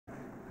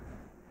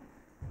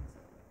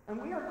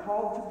And we are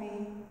called to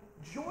be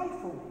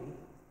joyfully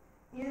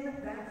in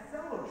that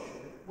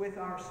fellowship with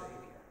our Savior,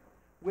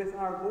 with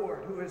our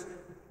Lord, who has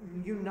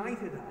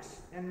united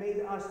us and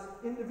made us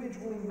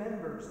individually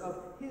members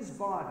of his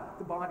body,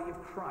 the body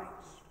of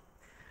Christ.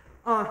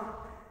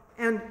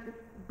 And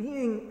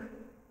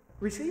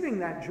receiving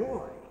that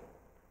joy,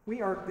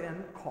 we are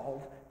then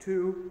called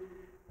to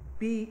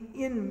be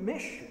in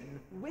mission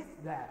with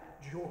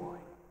that joy.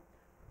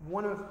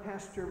 One of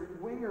Pastor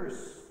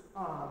Winger's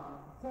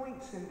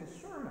points in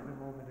his sermon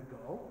a moment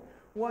ago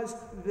was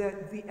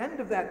that the end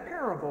of that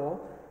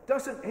parable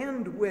doesn't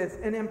end with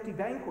an empty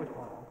banquet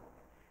hall.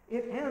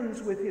 It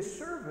ends with his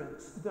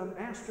servants, the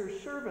master's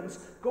servants,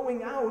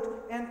 going out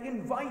and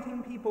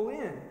inviting people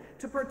in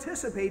to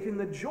participate in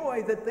the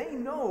joy that they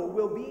know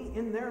will be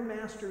in their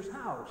master's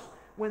house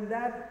when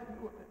that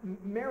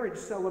marriage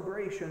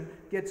celebration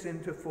gets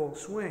into full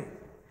swing.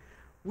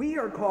 We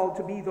are called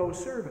to be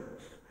those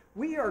servants.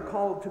 We are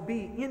called to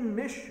be in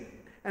mission,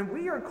 and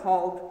we are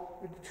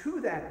called to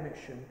that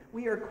mission.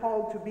 We are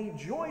called to be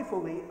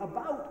joyfully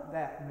about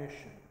that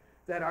mission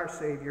that our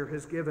Savior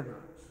has given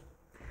us.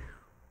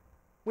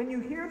 When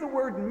you hear the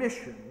word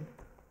mission,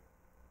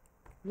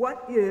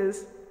 what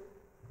is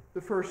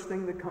the first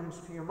thing that comes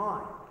to your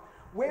mind?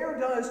 Where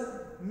does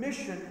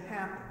mission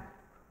happen?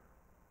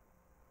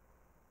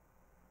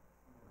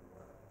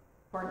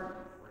 Pardon?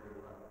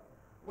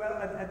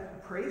 Well,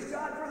 praise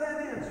God for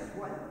that answer.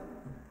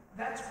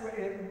 That's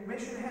where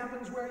mission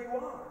happens where you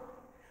are.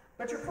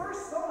 But your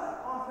first thought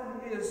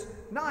often is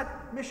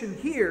not mission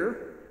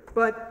here,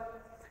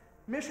 but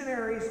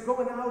missionaries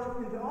going out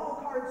into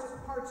all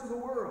parts of the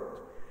world.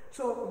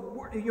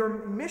 So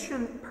your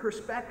mission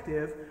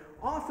perspective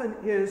often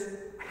is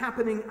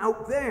happening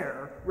out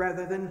there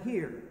rather than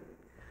here.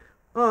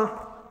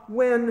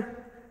 When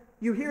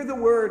you hear the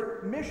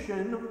word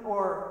mission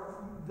or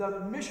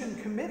the mission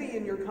committee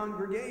in your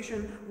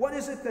congregation, what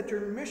is it that your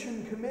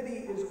mission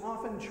committee is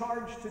often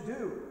charged to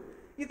do?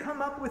 You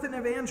come up with an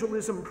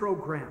evangelism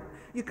program.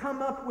 You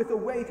come up with a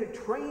way to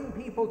train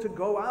people to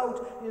go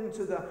out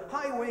into the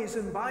highways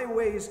and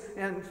byways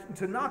and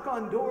to knock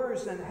on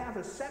doors and have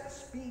a set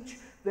speech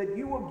that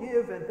you will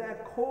give at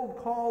that cold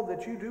call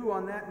that you do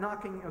on that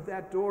knocking of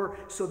that door,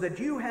 so that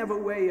you have a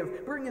way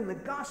of bringing the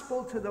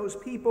gospel to those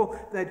people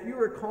that you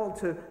are called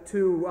to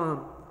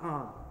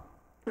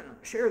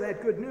share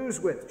that good news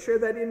with, share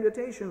that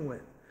invitation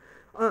with.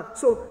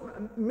 So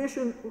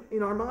mission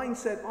in our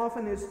mindset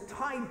often is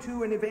tied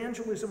to an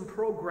evangelism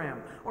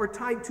program or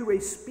tied to a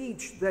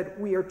speech that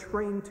we are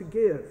trained to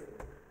give.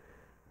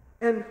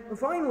 And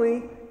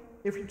finally,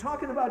 if you're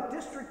talking about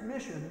district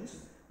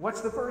missions,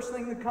 what's the first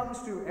thing that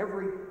comes to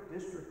every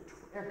district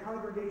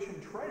congregation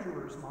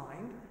treasurer's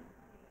mind?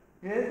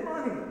 Is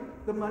money.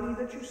 The money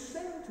that you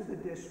send to the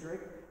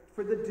district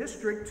for the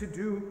district to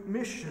do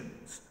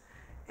missions.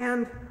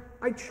 And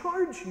I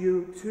charge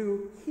you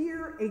to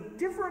hear a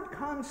different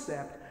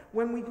concept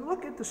when we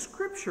look at the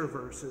scripture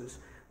verses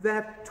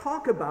that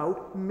talk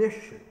about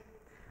mission.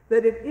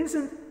 That it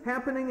isn't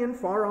happening in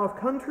far-off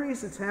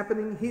countries, it's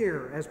happening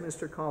here, as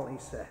Mr. Colley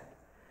said.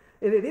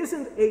 And it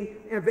isn't an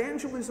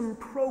evangelism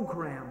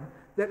program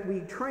that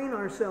we train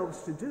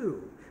ourselves to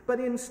do, but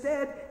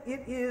instead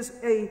it is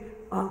a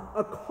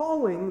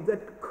calling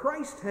that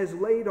Christ has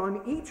laid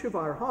on each of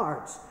our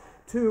hearts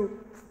to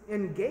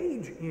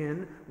engage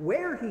in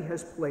where he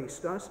has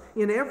placed us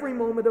in every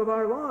moment of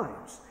our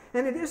lives.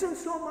 And it isn't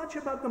so much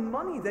about the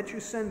money that you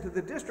send to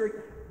the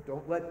district.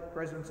 Don't let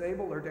President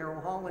Zabel or Darrell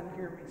Holland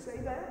hear me say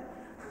that.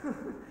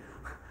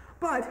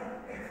 But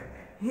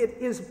it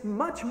is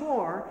much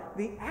more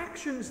the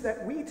actions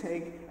that we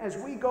take as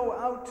we go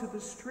out to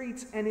the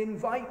streets and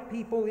invite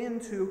people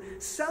in to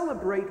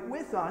celebrate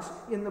with us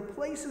in the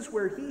places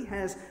where he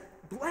has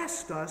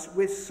blessed us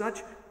with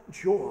such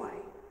joy,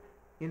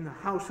 in the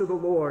house of the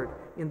Lord,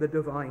 in the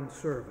divine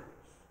service.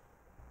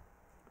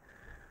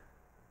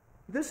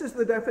 This is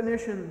the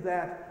definition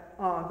that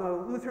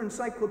the Lutheran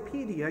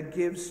Encyclopedia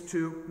gives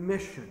to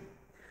mission.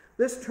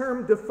 This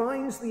term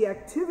defines the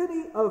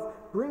activity of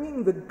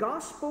bringing the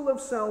gospel of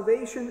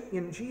salvation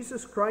in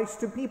Jesus Christ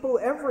to people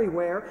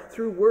everywhere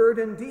through word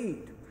and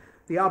deed,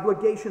 the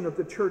obligation of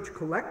the church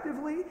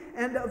collectively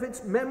and of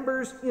its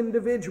members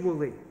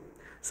individually.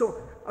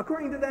 So,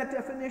 according to that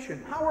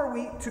definition, how are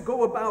we to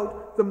go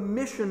about the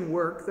mission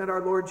work that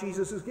our Lord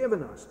Jesus has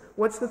given us?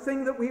 What's the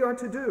thing that we are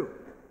to do?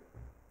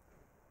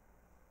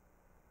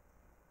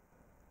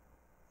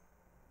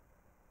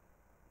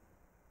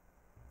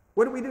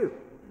 What do we do?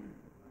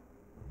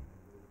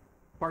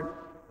 Pardon?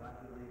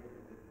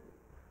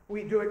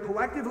 We do it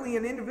collectively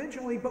and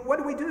individually, but what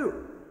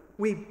do?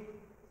 We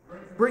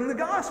bring the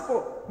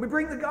gospel. We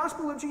bring the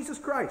gospel of Jesus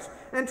Christ.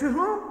 And to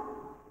whom?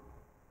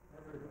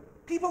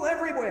 People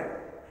everywhere.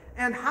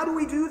 And how do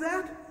we do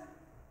that?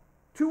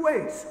 Two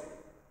ways.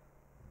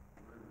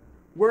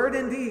 Word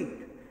and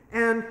deed.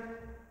 And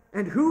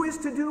who is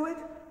to do it?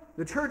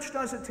 The church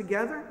does it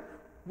together.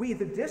 We,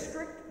 the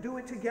district, do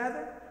it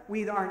together.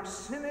 We, our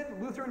synod,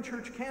 Lutheran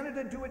Church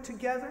Canada, do it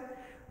together.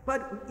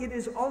 but it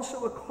is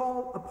also a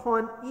call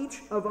upon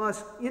each of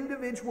us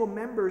individual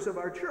members of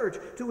our church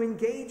to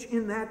engage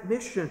in that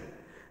mission.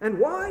 And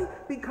why?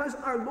 Because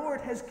our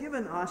Lord has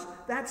given us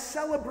that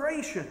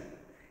celebration,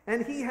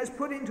 and he has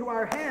put into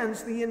our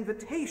hands the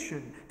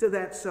invitation to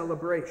that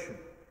celebration.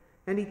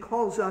 And he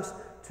calls us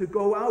to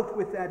go out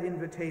with that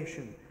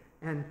invitation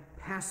and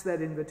pass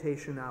that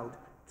invitation out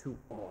to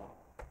all.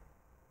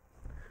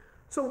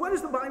 So what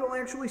does the Bible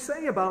actually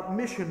say about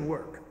mission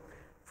work?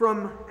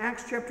 From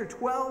Acts chapter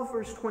 12,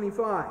 verse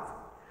 25.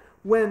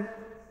 When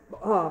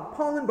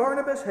Paul and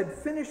Barnabas had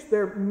finished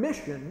their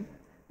mission,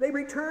 they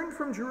returned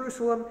from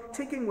Jerusalem,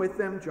 taking with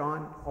them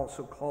John,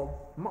 also called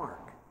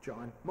Mark.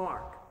 John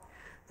Mark.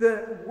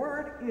 The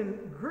word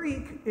in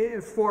Greek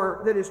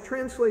that is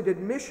translated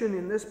mission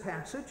in this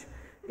passage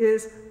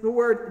is the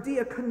word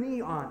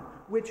diakonion,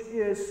 which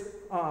is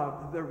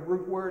the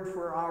root word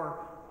for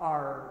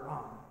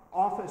our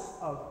office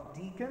of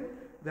deacon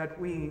that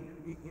we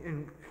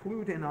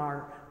include in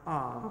our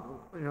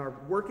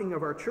working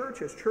of our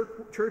church as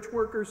church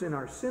workers in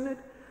our synod.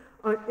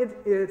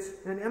 It's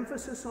an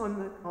emphasis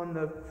on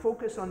the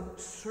focus on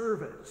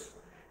service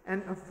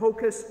and a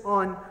focus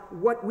on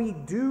what we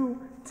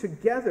do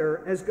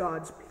together as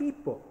God's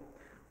people.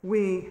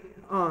 We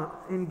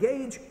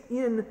engage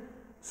in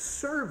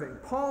serving.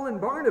 Paul and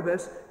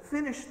Barnabas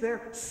finished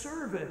their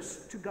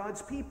service to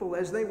God's people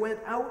as they went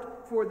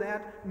out for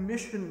that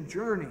mission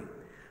journey.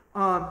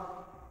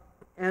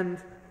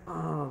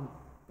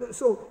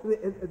 So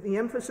the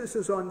emphasis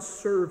is on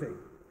serving.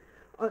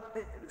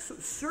 So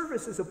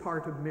service is a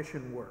part of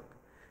mission work.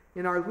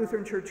 In our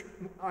Lutheran Church,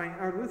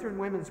 our Lutheran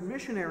Women's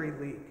Missionary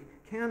League,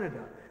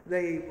 Canada,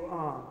 they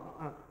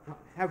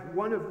have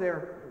one of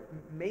their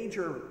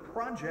major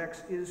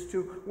projects is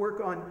to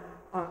work on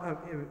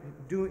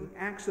doing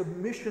acts of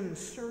mission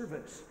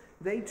service.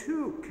 They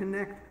too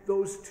connect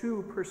those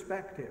two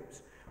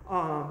perspectives.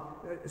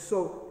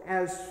 So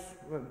as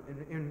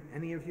in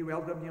any of you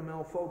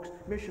LWML folks,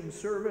 mission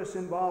service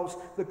involves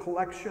the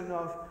collection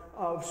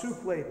of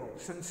soup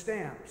labels and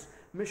stamps.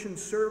 Mission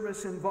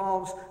service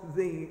involves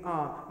the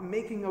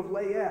making of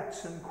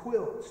layettes and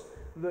quilts.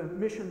 The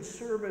mission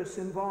service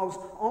involves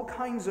all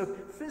kinds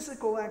of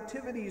physical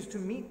activities to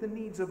meet the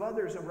needs of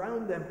others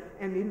around them,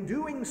 and in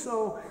doing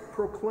so,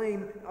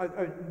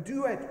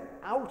 do it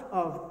out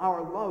of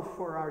our love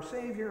for our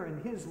Savior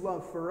and his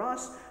love for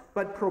us,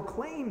 but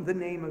proclaim the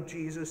name of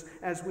Jesus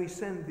as we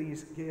send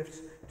these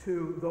gifts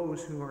to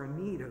those who are in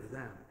need of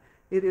them.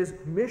 It is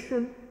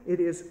mission, it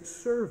is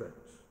service.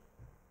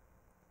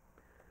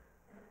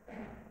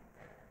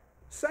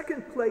 The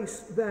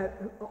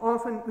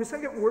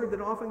second word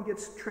that often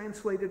gets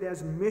translated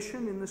as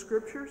mission in the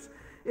scriptures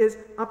is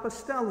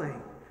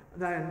apostelle.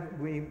 Then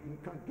we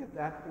get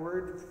that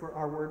word for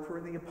our word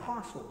for the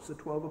apostles, the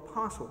 12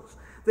 apostles.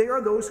 They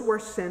are those who are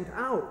sent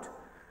out.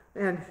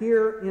 And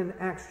here in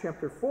Acts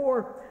chapter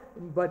 4,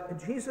 but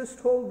Jesus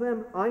told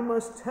them, I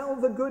must tell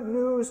the good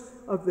news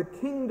of the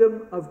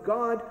kingdom of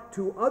God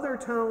to other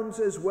towns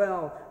as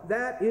well.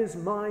 That is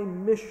my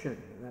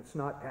mission. That's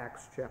not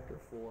Acts chapter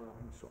 4,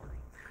 I'm sorry.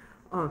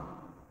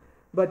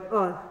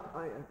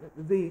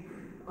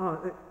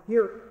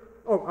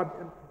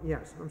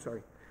 Yes, I'm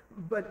sorry.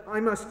 But I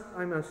must,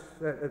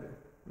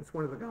 it's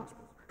one of the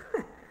Gospels.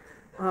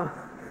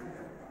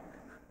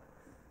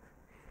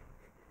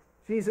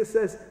 Jesus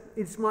says,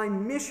 it's my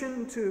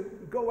mission to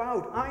go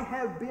out. I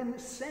have been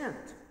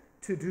sent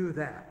to do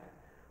that.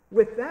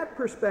 With that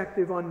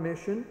perspective on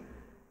mission,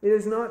 it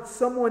is not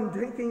someone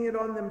taking it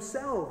on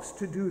themselves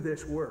to do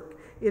this work.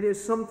 It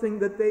is something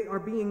that they are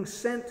being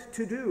sent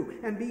to do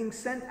and being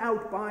sent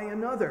out by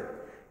another.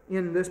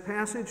 In this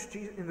passage,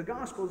 in the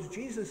Gospels,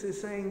 Jesus is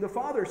saying, the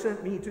Father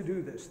sent me to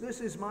do this. This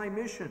is my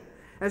mission.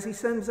 As he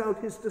sends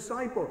out his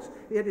disciples,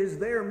 it is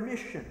their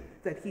mission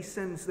that he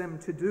sends them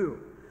to do.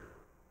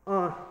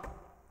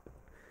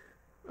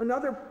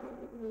 Another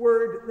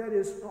word that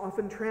is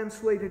often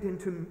translated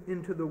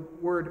into the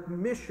word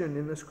mission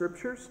in the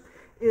Scriptures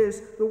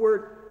is the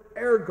word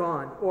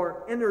ergon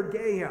or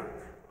energeia,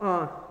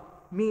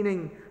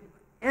 meaning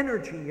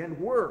energy and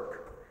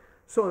work.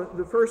 So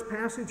the first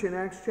passage in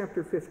Acts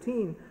chapter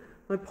 15,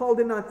 Paul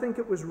did not think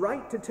it was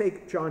right to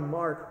take John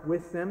Mark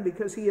with them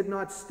because he had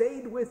not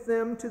stayed with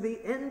them to the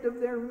end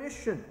of their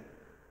mission.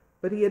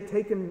 But he had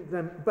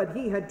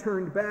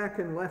turned back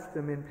and left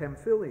them in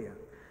Pamphylia.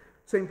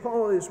 St.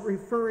 Paul is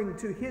referring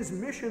to his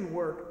mission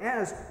work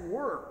as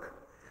work.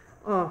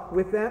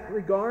 With that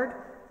regard,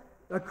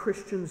 a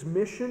Christian's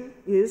mission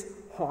is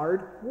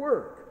hard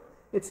work.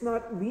 It's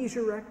not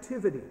leisure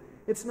activity.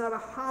 It's not a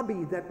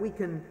hobby that we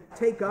can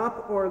take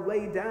up or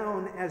lay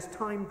down as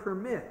time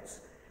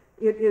permits.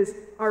 It is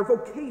our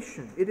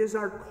vocation. It is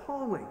our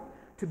calling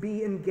to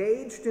be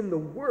engaged in the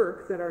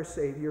work that our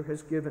Savior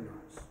has given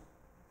us.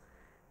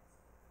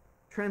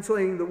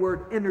 Translating the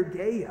word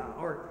energeia,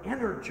 or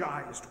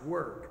energized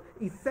work,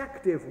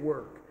 effective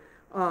work.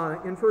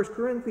 In 1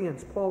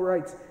 Corinthians, Paul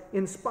writes,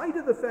 in spite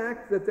of the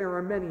fact that there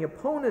are many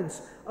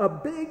opponents, a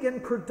big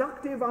and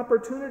productive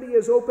opportunity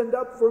has opened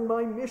up for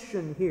my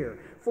mission here.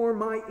 for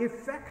my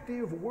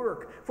effective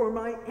work, for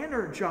my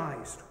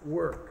energized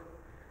work.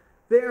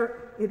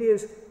 There it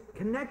is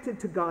connected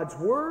to God's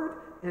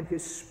Word and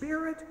His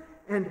Spirit,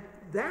 and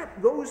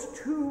those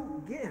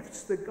two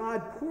gifts that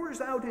God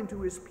pours out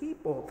into His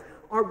people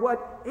are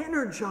what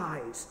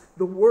energize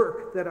the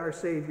work that our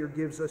Savior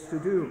gives us to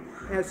do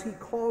as He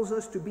calls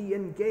us to be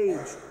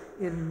engaged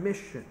in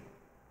mission.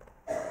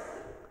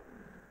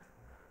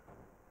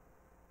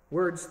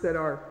 Words that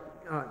are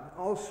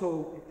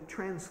also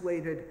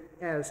translated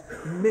as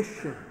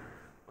mission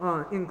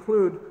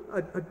include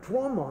a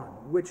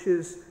dromon, which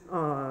is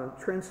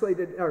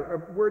translated,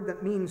 a word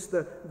that means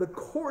the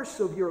course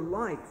of your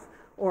life,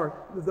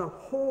 or the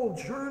whole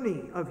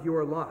journey of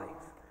your life.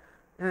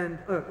 And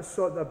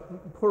so the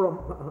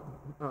porumai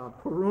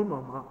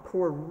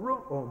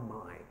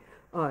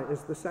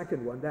is the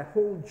second one, that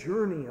whole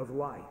journey of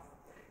life.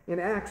 In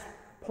Acts,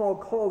 Paul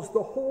calls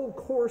the whole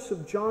course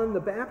of John the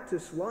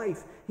Baptist's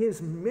life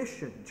his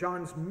mission,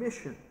 John's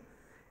mission.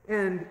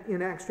 And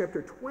in Acts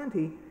chapter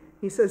 20,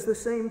 he says the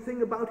same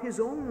thing about his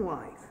own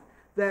life,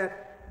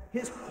 that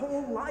his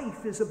whole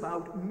life is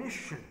about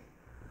mission,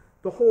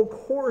 the whole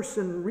course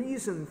and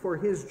reason for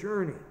his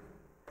journey.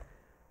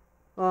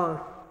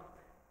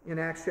 In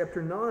Acts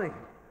chapter 9,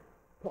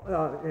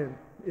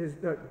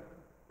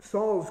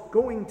 Saul's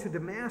going to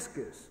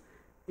Damascus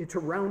to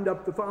round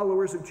up the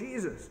followers of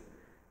Jesus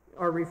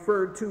are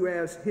referred to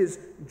as his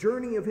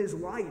journey of his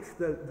life,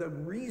 the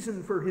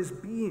reason for his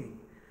being.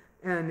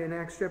 And in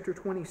Acts chapter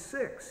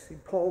 26,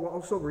 Paul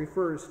also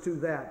refers to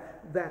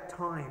that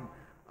time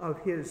of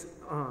his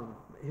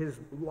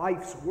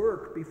life's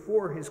work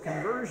before his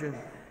conversion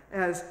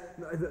as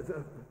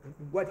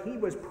what he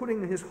was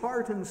putting his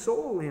heart and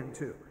soul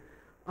into.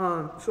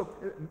 So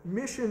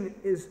mission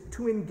is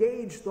to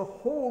engage the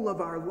whole of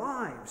our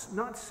lives,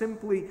 not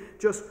simply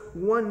just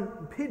one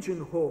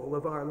pigeonhole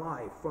of our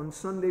life on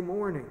Sunday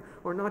morning,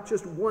 or not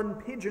just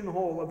one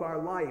pigeonhole of our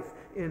life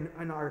in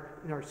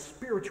our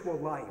spiritual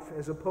life,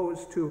 as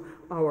opposed to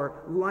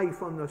our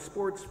life on the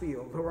sports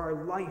field or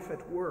our life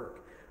at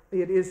work.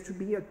 It is to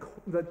be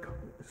the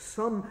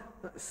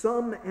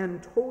sum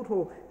and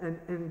total,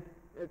 and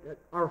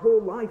our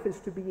whole life is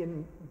to be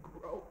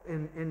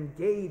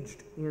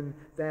engaged in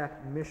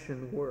that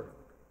mission work.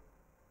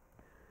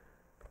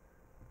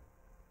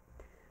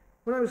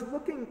 When I was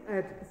looking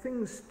at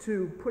things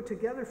to put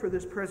together for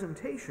this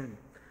presentation,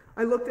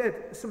 I looked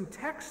at some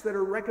texts that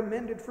are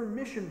recommended for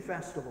mission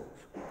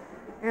festivals.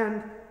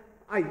 And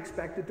I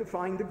expected to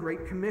find the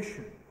Great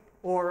Commission,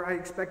 or I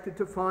expected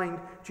to find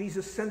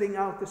Jesus sending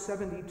out the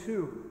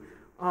 72.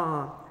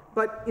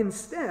 But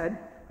instead,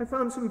 I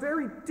found some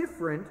very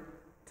different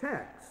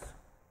texts.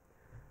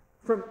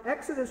 From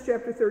Exodus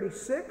chapter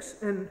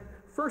 36 and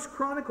 1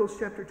 Chronicles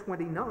chapter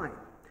 29.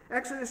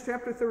 Exodus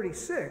chapter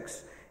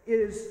 36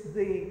 is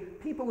the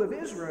people of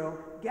Israel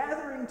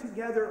gathering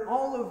together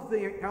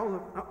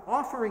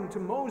offering to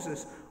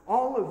Moses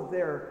all of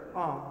their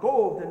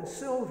gold and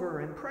silver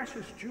and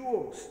precious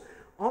jewels,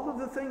 all of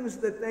the things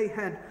that they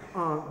had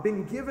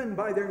been given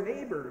by their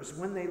neighbors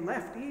when they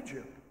left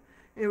Egypt.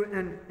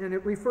 And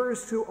it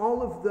refers to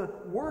all of the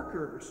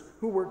workers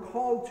who were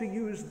called to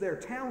use their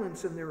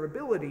talents and their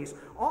abilities,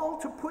 all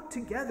to put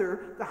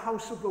together the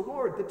house of the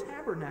Lord, the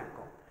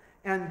tabernacle,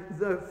 and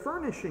the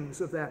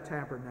furnishings of that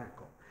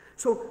tabernacle.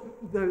 So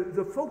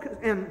the focus,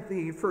 and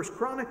the First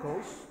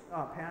Chronicles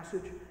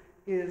passage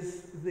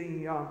is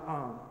the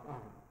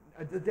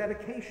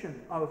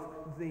dedication of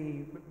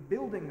the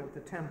building of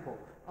the temple,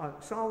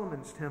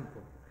 Solomon's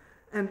temple.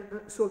 And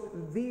so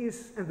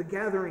these, and the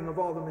gathering of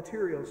all the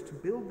materials to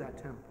build that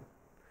temple,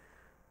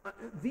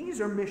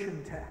 these are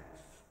mission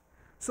texts.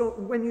 So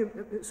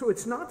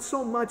it's not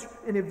so much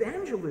an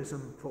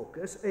evangelism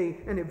focus,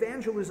 an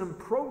evangelism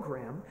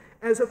program,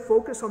 as a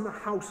focus on the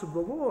house of the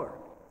Lord.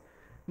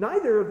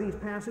 Neither of these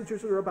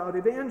passages are about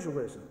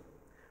evangelism.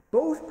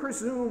 Both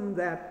presume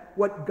that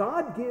what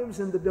God gives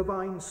in the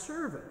divine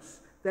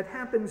service that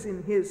happens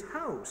in His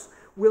house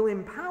will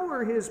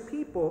empower His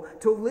people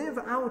to live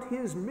out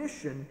His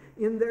mission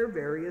in their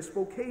various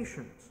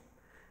vocations.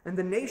 And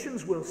the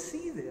nations will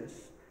see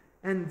this,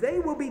 and they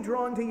will be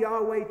drawn to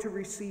Yahweh to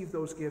receive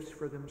those gifts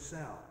for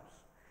themselves.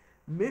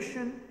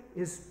 Mission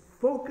is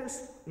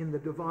focused in the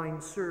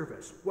divine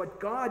service, what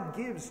God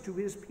gives to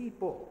His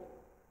people.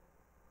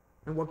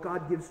 And what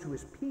God gives to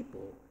His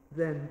people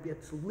then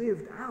gets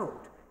lived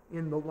out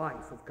in the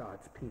life of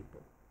God's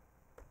people.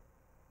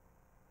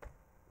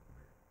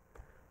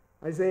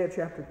 Isaiah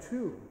chapter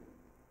 2.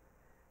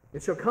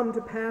 It shall come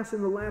to pass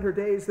in the latter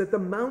days that the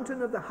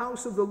mountain of the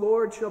house of the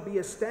Lord shall be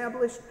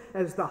established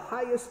as the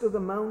highest of the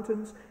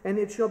mountains, and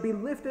it shall be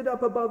lifted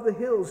up above the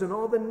hills, and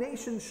all the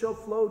nations shall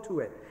flow to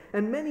it.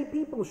 And many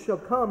people shall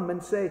come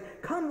and say,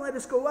 Come, let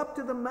us go up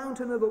to the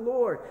mountain of the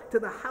Lord, to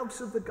the house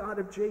of the God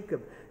of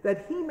Jacob,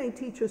 that He may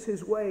teach us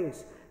His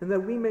ways, and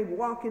that we may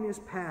walk in His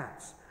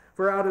paths.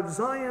 For out of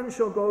Zion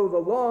shall go the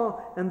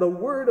law and the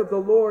word of the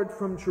Lord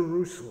from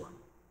Jerusalem.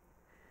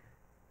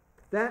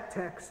 That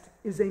text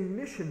is a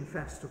mission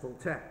festival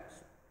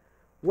text.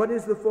 What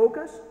is the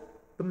focus?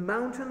 The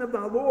mountain of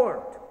the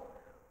Lord.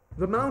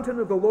 The mountain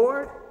of the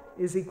Lord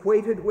is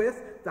equated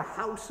with the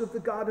house of the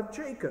God of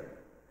Jacob.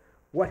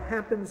 What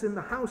happens in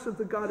the house of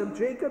the God of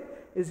Jacob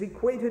is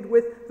equated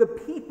with the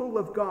people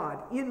of God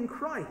in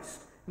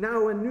Christ.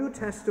 Now a New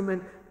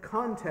Testament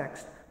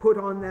context put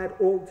on that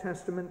Old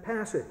Testament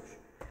passage.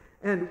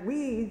 And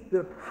we,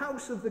 the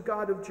house of the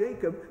God of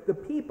Jacob, the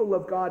people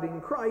of God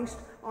in Christ,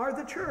 are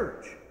the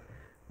church.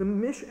 The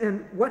mission,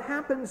 and what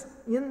happens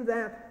in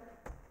that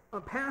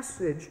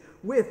passage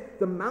with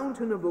the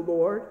mountain of the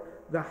Lord,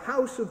 the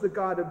house of the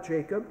God of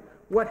Jacob,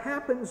 what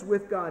happens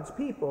with God's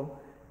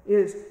people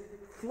is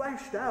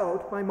fleshed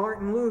out by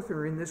Martin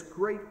Luther in this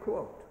great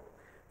quote.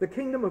 The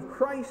kingdom of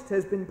Christ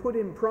has been put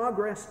in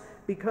progress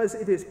because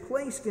it is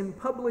placed in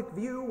public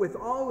view with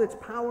all its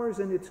powers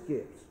and its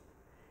gifts.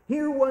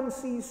 Here one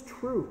sees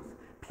truth,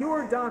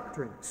 pure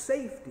doctrine,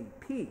 safety,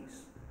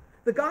 peace.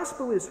 The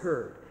gospel is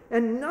heard,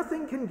 and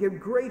nothing can give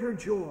greater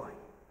joy.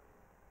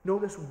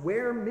 Notice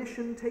where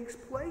mission takes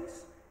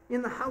place: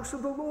 in the house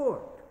of the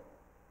Lord.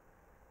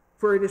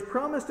 For it is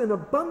promised an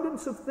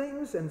abundance of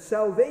things and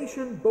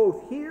salvation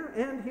both here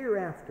and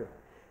hereafter.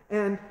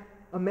 And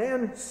a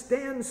man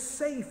stands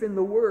safe in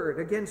the word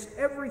against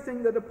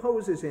everything that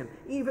opposes him,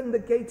 even the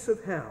gates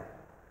of hell.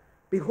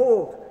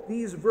 Behold,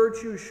 these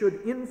virtues should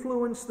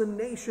influence the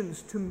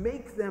nations to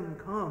make them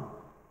come.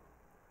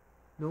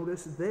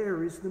 Notice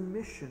there is the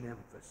mission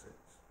emphasis.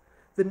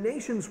 The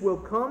nations will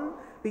come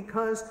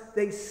because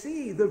they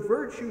see the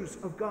virtues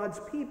of God's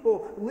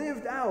people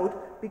lived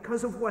out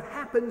because of what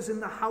happens in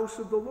the house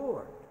of the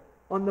Lord,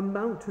 on the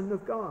mountain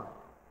of God.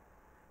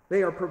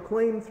 They are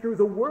proclaimed through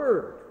the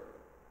word,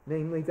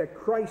 namely that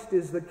Christ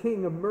is the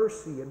King of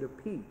mercy and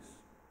of peace.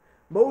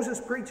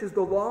 Moses preaches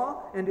the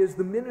law and is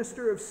the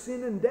minister of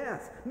sin and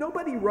death.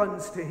 Nobody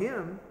runs to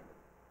him.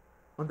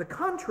 On the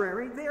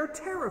contrary, they are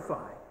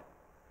terrified.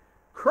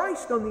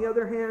 Christ, on the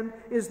other hand,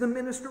 is the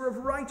minister of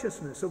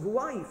righteousness, of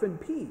life and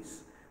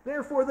peace.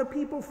 Therefore, the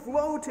people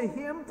flow to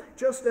him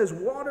just as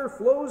water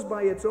flows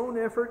by its own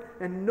effort,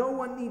 and no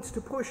one needs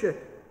to push it.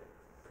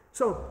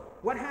 So,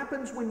 what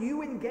happens when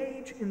you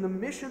engage in the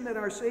mission that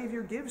our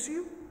Savior gives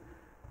you?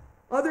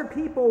 Other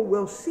people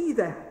will see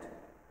that,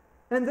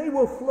 and they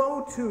will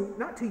flow to,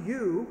 not to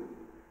you,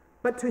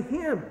 but to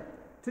him,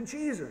 to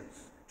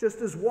Jesus, just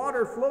as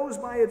water flows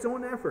by its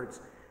own efforts.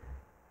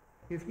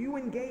 If you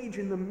engage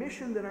in the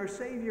mission that our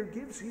Savior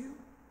gives you,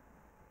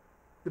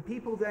 the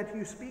people that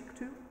you speak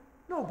to,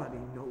 nobody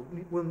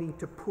will need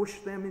to push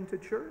them into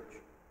church.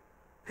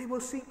 They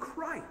will see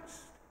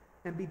Christ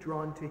and be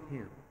drawn to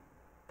him.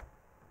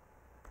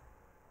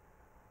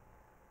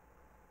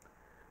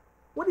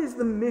 What is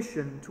the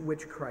mission to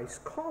which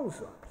Christ calls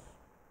us?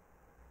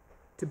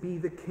 To be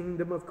the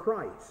kingdom of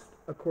Christ,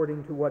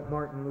 according to what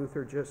Martin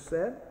Luther just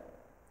said.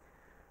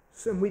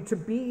 So we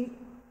be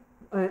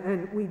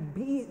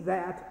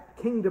that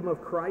kingdom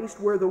of Christ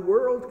where the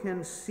world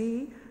can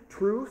see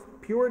truth,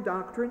 pure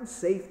doctrine,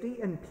 safety,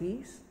 and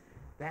peace.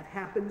 That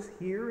happens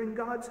here in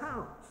God's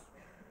house.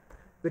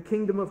 The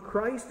kingdom of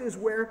Christ is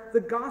where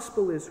the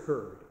gospel is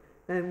heard,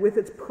 and with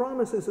its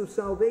promises of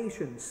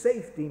salvation,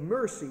 safety,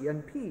 mercy,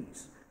 and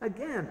peace.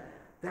 Again,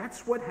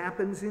 that's what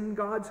happens in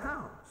God's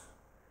house.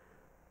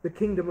 The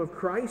kingdom of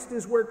Christ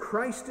is where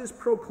Christ is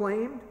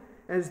proclaimed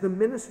as the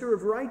minister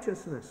of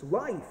righteousness,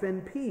 life,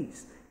 and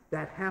peace.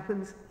 That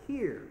happens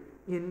here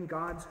in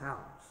God's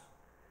house.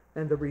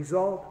 And the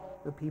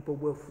result, the people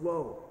will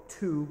flow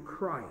to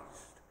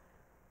Christ,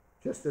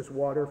 just as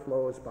water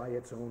flows by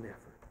its own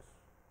efforts.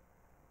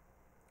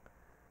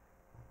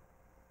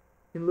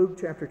 In Luke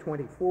chapter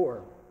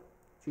 24,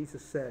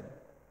 Jesus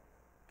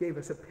gave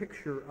us a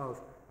picture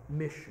of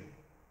mission.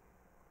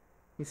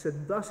 He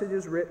said, "Thus it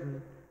is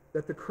written,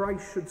 that the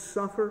Christ should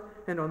suffer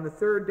and on the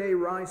third day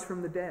rise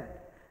from the dead,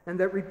 and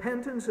that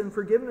repentance and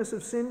forgiveness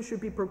of sins should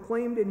be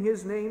proclaimed in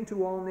his name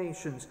to all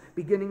nations,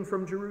 beginning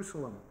from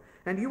Jerusalem.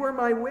 And you are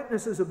my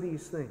witnesses of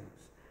these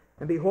things.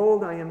 And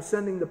behold, I am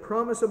sending the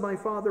promise of my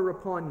Father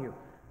upon you,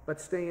 but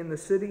stay in the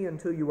city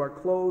until you are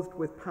clothed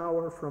with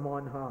power from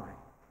on high."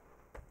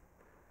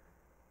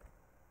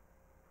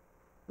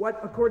 What,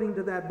 according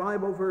to that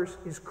Bible verse,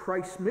 is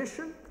Christ's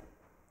mission?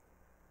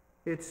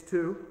 It's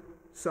to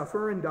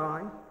suffer and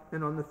die,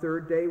 and on the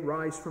third day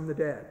rise from the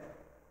dead.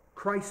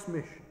 Christ's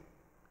mission.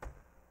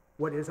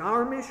 What is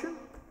our mission?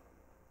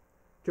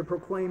 To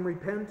proclaim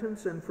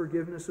repentance and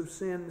forgiveness of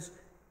sins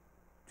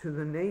to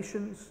the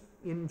nations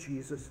in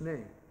Jesus'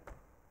 name.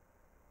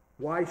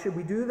 Why should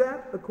we do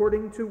that,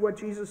 according to what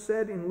Jesus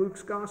said in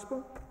Luke's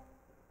Gospel?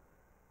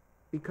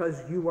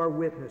 Because you are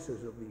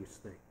witnesses of these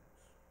things.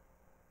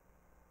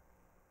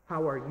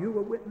 How are you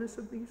a witness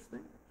of these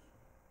things?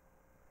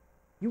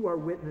 You are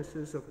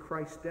witnesses of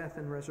Christ's death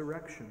and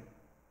resurrection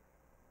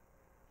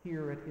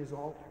here at his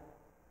altar.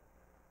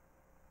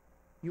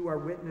 You are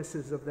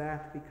witnesses of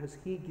that because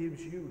he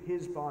gives you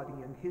his body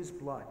and his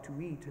blood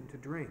to eat and to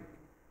drink.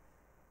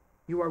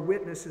 You are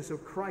witnesses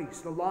of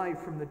Christ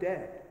alive from the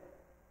dead,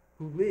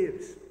 who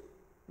lives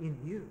in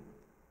you.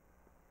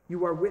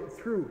 You are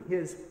through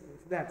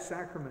that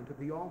sacrament of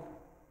the altar.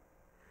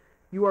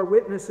 You are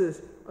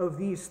witnesses of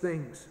these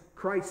things,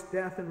 Christ's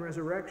death and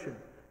resurrection,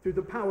 through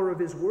the power of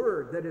his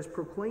word that is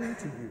proclaimed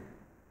to you.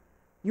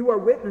 You are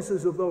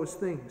witnesses of those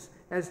things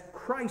as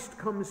Christ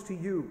comes to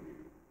you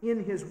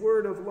in his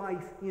word of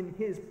life, in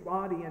his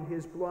body and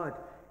his blood,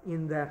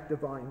 in that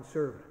divine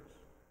service.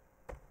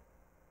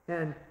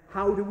 And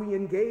how do we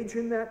engage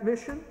in that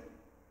mission?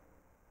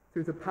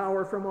 Through the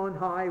power from on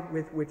high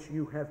with which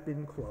you have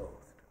been clothed.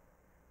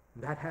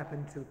 And that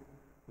happened to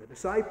the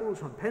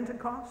disciples on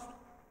Pentecost.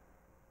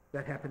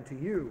 That happened to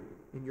you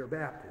in your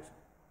baptism.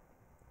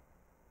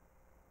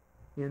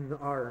 In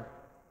our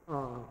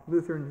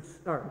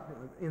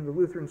in the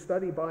Lutheran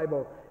Study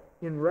Bible,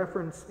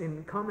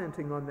 in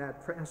commenting on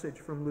that passage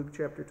from Luke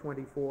chapter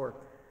 24,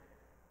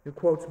 it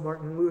quotes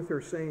Martin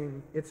Luther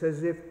saying, "It's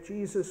as if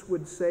Jesus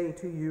would say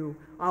to you,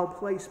 'I'll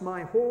place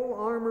my whole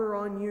armor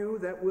on you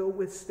that will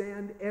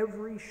withstand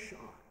every shot.'"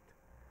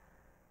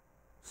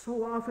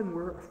 So often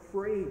we're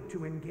afraid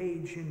to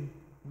engage in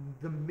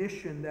the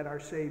mission that our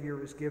Savior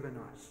has given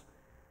us.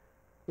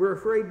 We're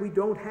afraid we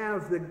don't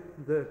have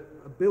the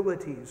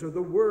abilities or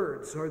the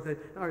words or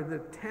the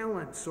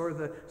talents or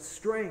the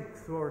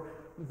strength or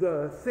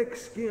the thick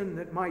skin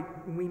that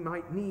we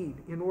might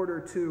need in order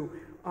to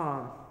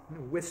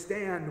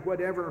withstand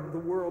whatever the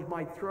world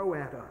might throw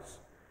at us.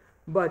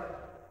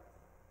 But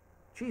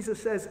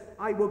Jesus says,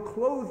 "I will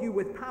clothe you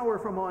with power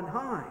from on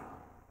high.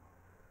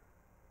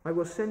 I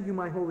will send you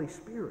my Holy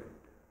Spirit.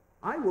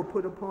 I will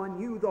put upon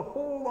you the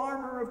whole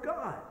armor of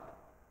God."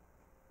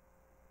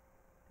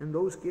 And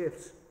those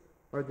gifts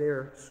are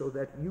there so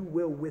that you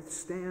will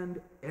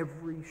withstand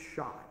every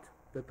shot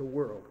that the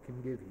world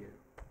can give you.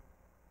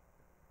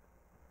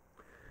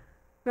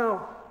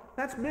 Now,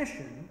 that's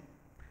mission.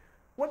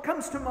 What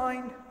comes to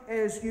mind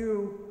as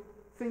you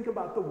think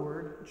about the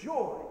word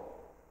joy?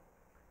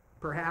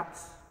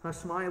 Perhaps a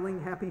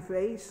smiling, happy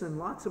face and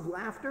lots of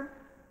laughter?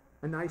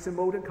 A nice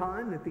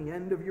emoticon at the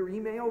end of your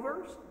email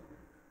verse?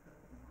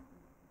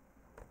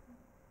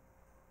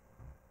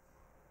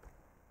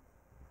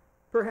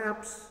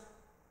 Perhaps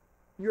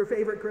your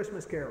favorite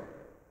Christmas carol.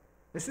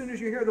 As soon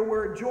as you hear the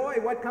word joy,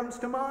 what comes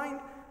to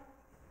mind?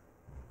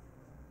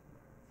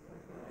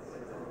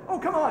 Oh,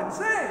 come on,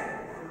 sing!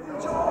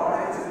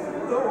 Joy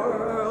to the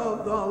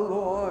world, the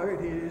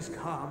Lord is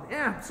come.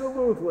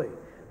 Absolutely.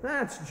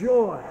 That's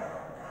joy.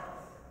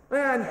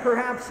 And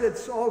perhaps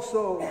it's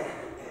also,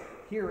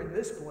 here in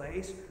this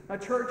place, a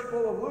church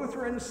full of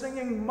Lutherans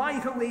singing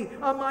mightily,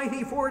 "A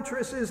mighty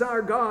fortress is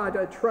our God,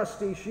 a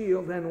trusty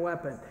shield and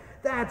weapon."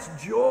 That's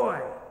joy.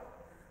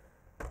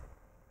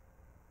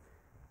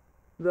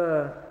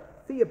 The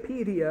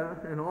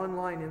Theopedia, an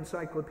online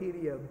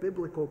encyclopedia of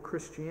biblical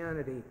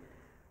Christianity,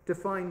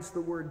 defines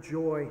the word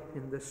joy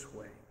in this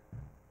way.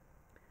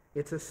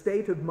 It's a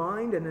state of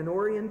mind and an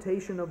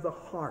orientation of the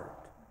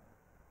heart.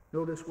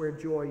 Notice where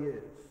joy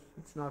is.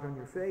 It's not on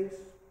your face,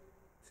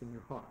 it's in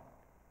your heart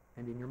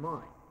and in your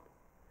mind.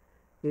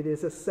 It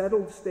is a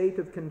settled state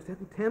of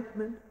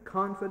contentment,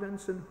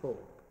 confidence, and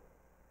hope.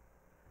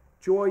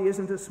 Joy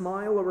isn't a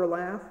smile or a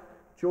laugh.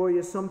 Joy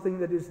is something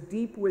that is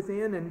deep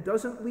within and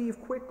doesn't leave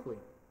quickly.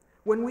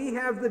 When we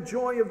have the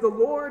joy of the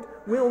Lord,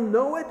 we'll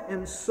know it,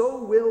 and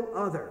so will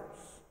others.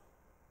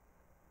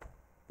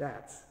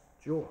 That's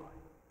joy.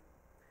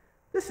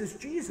 This is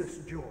Jesus'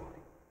 joy.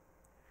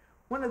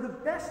 One of the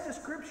best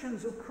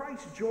descriptions of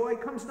Christ's joy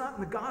comes not in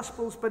the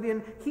Gospels, but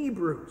in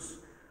Hebrews,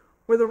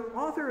 where the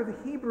author of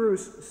the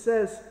Hebrews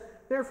says,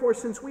 "Therefore,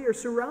 since we are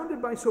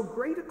surrounded by so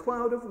great a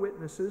cloud of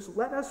witnesses,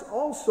 let us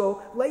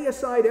also lay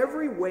aside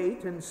every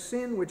weight and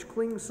sin which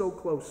clings so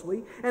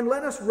closely, and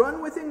let us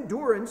run with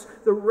endurance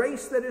the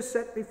race that is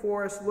set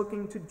before us,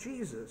 looking to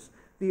Jesus,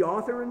 the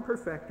author and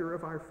perfecter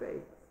of our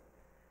faith,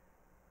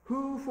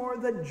 who for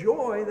the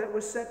joy that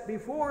was set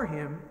before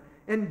him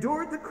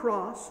endured the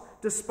cross,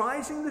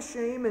 despising the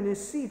shame, and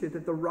is seated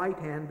at the right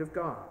hand of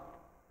God."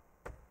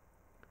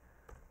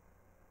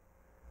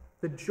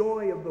 The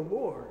joy of the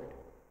Lord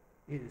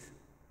is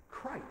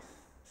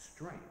Christ's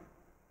strength.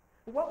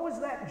 What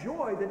was that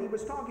joy that he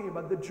was talking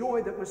about? The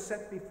joy that was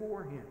set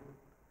before him.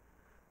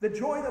 The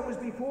joy that was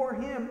before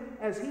him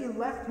as he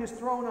left his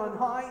throne on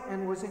high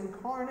and was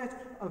incarnate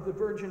of the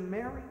Virgin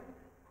Mary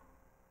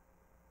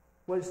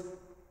was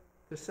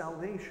the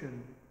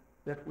salvation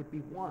that would be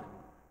won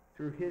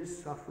through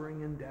his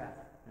suffering and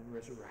death and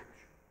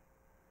resurrection.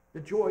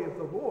 The joy of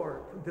the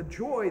Lord, the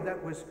joy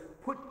that was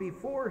put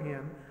before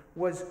him,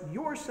 was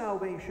your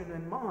salvation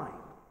and mine,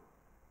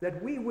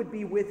 that we would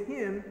be with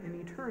him in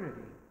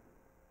eternity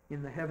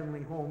in the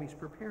heavenly home he's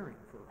preparing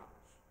for us.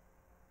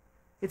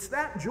 It's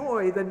that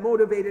joy that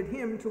motivated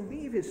him to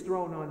leave his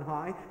throne on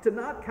high, to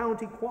not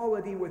count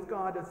equality with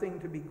God a thing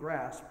to be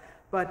grasped,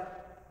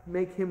 but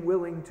make him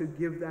willing to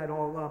give that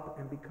all up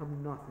and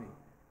become nothing,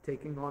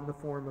 taking on the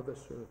form of a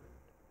servant.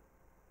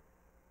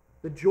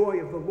 The joy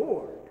of the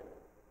Lord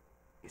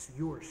is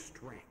your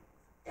strength.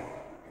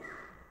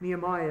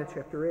 Nehemiah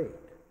chapter 8.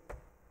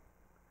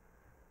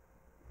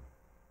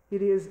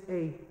 It is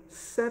a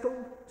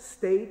settled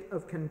state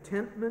of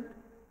contentment,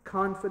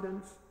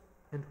 confidence,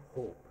 and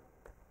hope.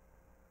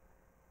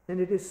 And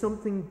it is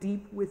something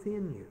deep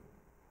within you,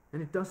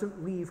 and it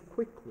doesn't leave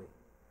quickly.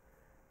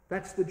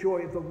 That's the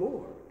joy of the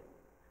Lord,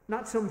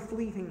 not some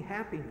fleeting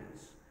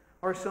happiness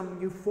or some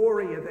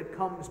euphoria that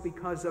comes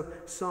because of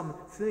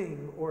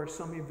something or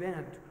some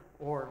event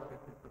or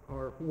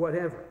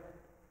whatever.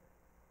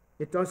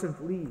 It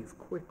doesn't leave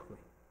quickly.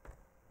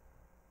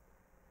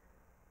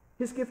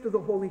 His gift of the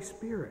Holy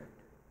Spirit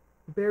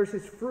bears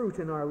his fruit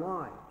in our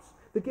lives.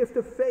 The gift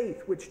of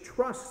faith, which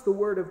trusts the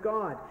Word of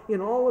God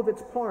in all of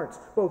its parts,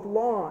 both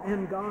law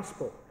and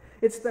gospel.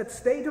 It's that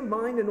state of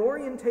mind and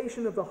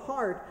orientation of the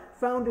heart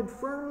founded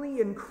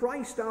firmly in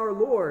Christ our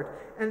Lord,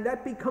 and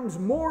that becomes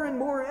more and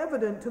more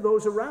evident to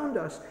those around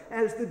us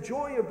as the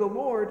joy of the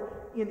Lord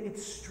in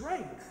its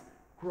strength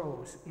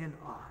grows in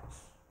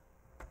us.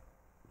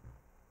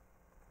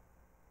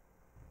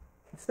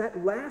 It's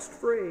that last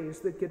phrase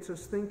that gets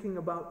us thinking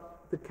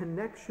about the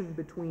connection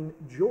between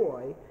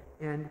joy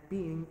and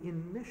being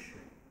in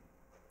mission.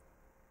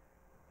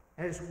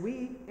 As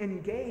we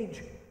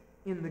engage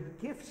in the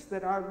gifts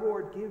that our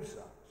Lord gives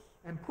us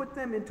and put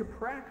them into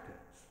practice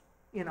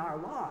in our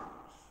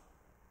lives,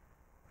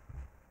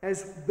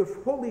 as the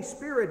Holy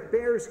Spirit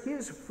bears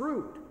his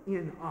fruit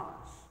in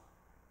us,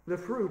 the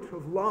fruit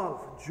of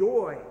love,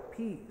 joy,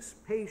 peace,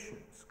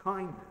 patience,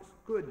 kindness,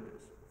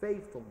 goodness,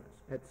 faithfulness,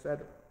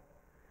 etc.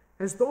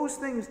 As those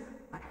things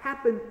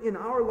happen in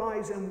our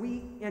lives and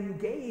we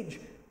engage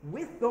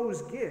with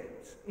those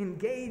gifts,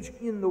 engage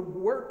in the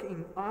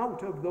working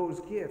out of those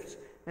gifts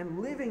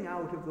and living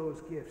out of those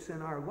gifts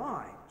in our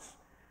lives,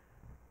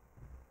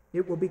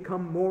 it will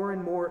become more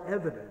and more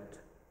evident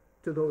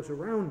to those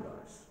around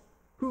us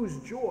whose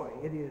joy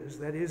it is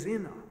that is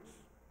in us.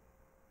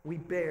 We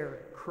bear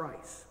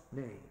Christ's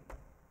name.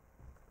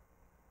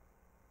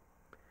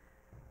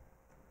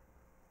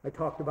 I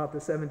talked about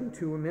the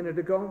 72 a minute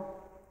ago.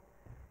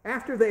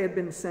 After they had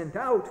been sent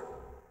out,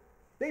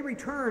 they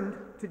returned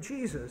to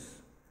Jesus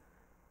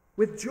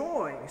with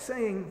joy,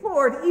 saying,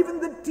 "Lord, even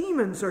the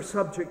demons are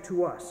subject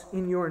to us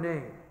in your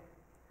name."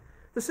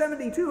 The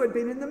 72 had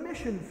been in the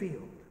mission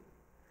field.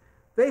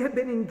 They had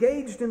been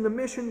engaged in the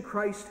mission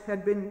Christ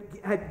had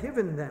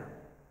given them.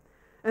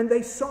 And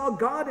they saw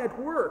God at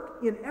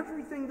work in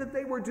everything that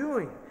they were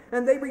doing.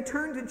 And they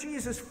returned to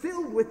Jesus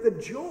filled with the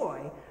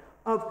joy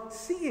of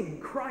seeing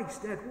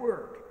Christ at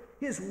work,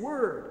 his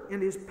word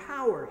and his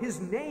power, his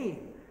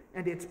name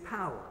and its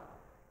power,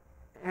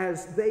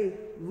 as they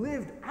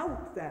lived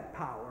out that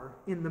power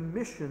in the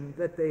mission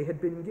that they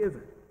had been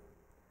given.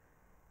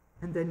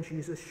 And then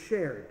Jesus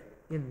shared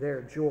in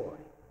their joy.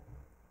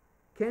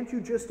 Can't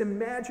you just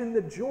imagine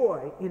the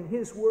joy in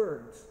his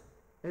words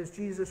as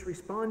Jesus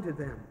responded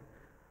to them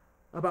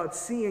about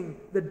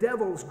seeing the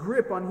devil's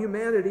grip on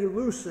humanity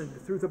loosened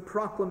through the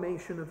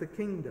proclamation of the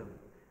kingdom?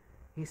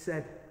 He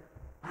said,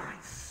 "I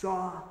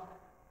saw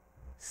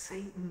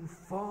Satan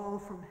fall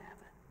from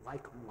heaven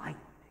like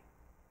lightning."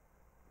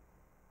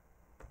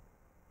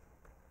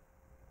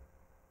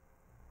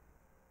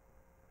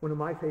 One of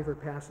my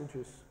favorite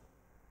passages.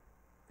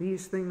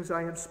 "These things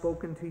I have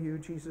spoken to you,"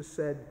 Jesus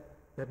said,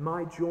 "that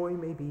my joy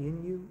may be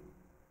in you,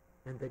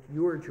 and that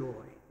your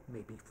joy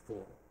may be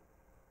full."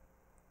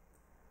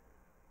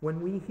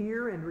 When we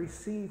hear and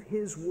receive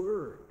his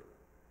word,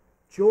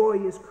 joy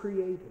is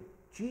created.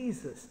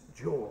 Jesus'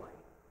 joy.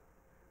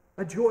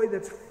 A joy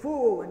that's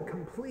full and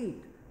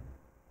complete.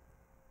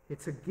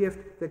 It's a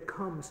gift that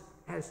comes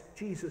as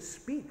Jesus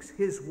speaks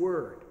his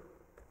word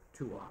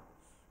to us.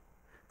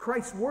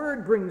 Christ's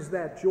word brings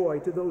that joy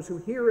to those who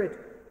hear it.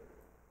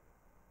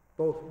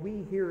 Both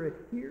we hear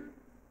it here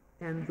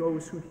and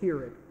those who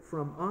hear it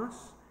from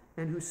us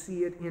and who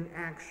see it in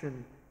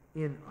action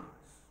in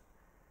us.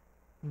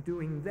 In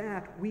doing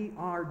that, we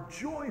are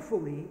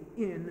joyfully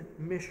in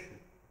mission.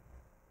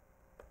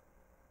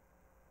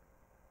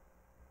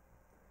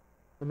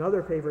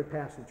 Another favorite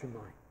passage of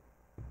mine.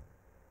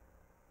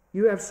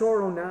 "You have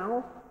sorrow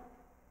now,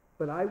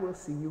 but I will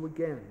see you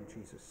again,"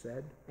 Jesus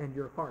said, "and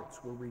your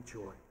hearts will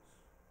rejoice.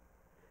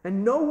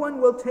 And no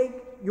one will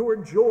take your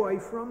joy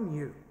from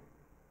you.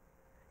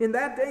 In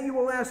that day you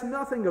will ask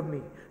nothing of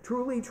me.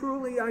 Truly,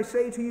 truly, I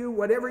say to you,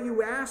 whatever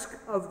you ask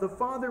of the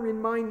Father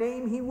in my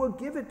name, he will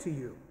give it to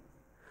you.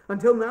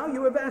 Until now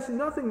you have asked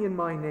nothing in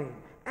my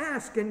name.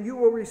 Ask and you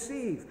will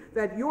receive,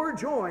 that your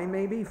joy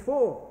may be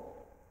full."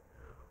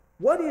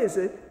 What is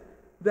it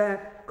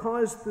that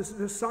caused the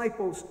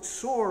disciples'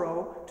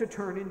 sorrow to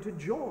turn into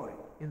joy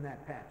in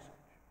that passage?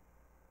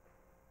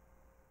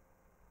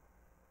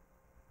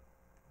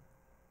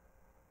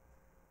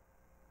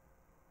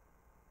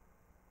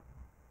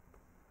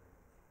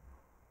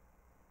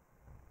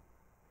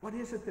 What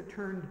is it that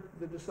turned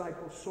the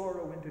disciples'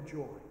 sorrow into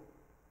joy?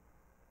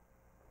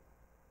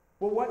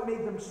 Well, what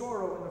made them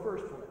sorrow in the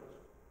first place?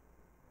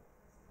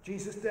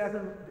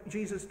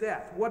 Jesus'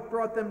 death. What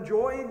brought them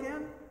joy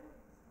again?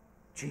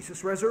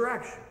 Jesus'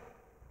 resurrection.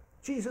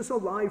 Jesus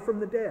alive from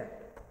the dead.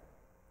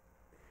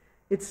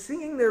 It's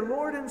seeing their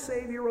Lord and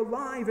Savior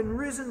alive and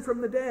risen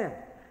from the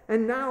dead.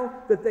 And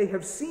now that they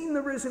have seen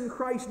the risen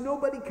Christ,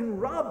 nobody can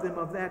rob them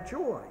of that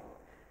joy.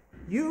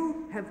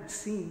 You have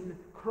seen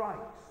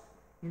Christ.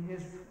 in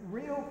his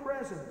real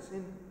presence,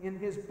 in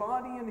his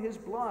body and his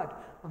blood,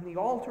 on the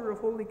altar of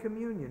Holy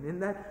Communion, in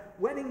that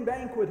wedding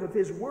banquet of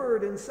his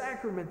word and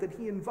sacrament that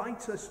he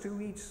invites us to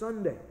each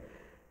Sunday.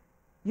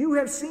 You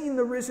have seen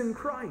the risen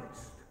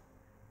Christ.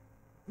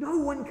 No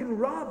one can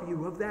rob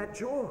you of that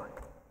joy.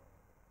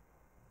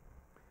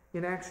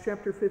 In Acts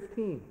chapter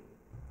 15,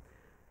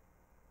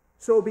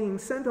 so being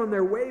sent on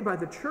their way by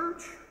the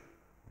church,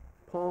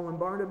 Paul and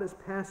Barnabas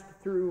passed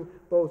through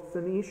both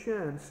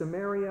Phoenicia and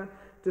Samaria,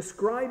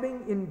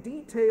 describing in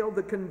detail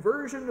the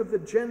conversion of the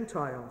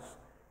Gentiles,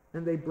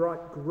 and they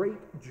brought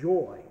great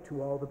joy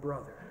to all the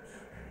brothers.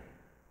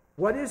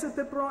 What is it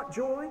that brought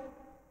joy?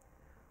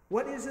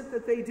 What is it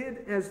that they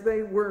did as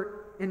they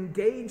were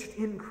engaged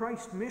in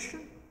Christ's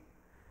mission?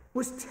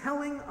 Was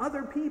telling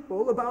other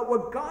people about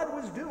what God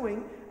was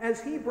doing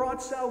as he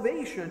brought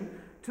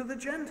salvation to the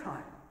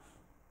Gentiles.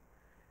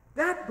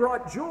 That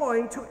brought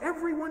joy to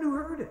everyone who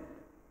heard it.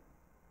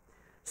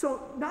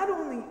 So not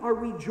only are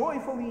we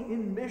joyfully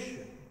in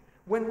mission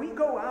when we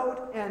go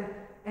out and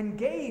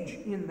engage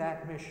in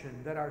that mission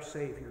that our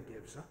Savior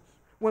gives us,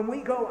 when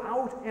we go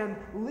out and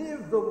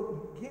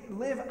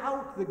live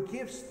out the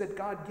gifts that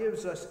God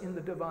gives us in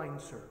the divine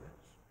service,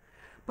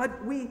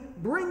 but we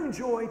bring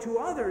joy to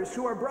others,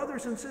 to our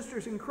brothers and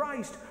sisters in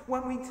Christ,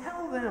 when we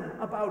tell them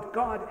about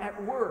God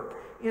at work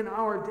in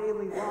our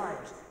daily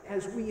lives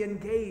as we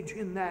engage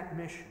in that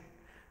mission,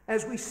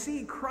 as we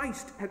see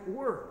Christ at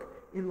work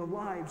in the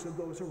lives of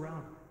those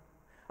around us.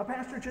 A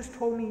pastor just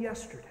told me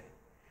yesterday,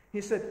 he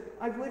said,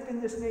 I've lived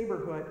in this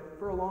neighborhood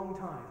for a long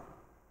time,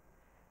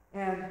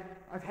 and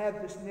I've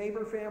had this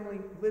neighbor family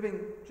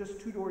living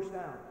just 2 doors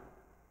down,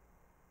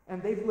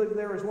 and they've lived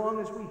there as long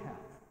as we have.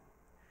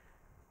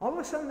 All of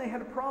a sudden, they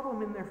had a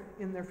problem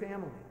in their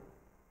family.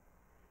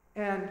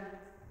 And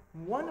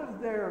one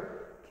of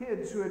their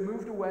kids who had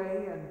moved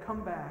away and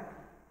come back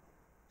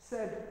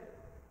said,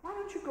 why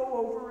don't you go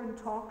over and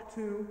talk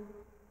to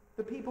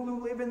the people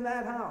who live in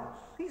that house?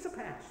 He's a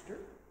pastor.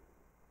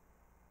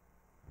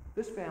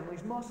 This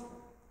family's Muslim.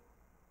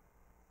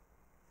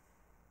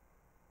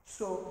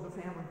 So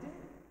the family did.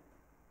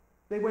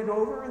 They went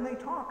over and they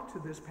talked to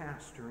this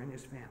pastor and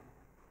his family.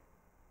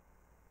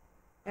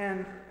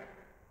 And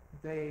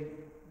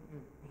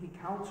he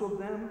counseled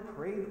them,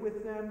 prayed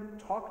with them,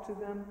 talked to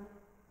them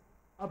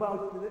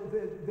about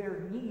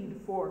their need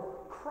for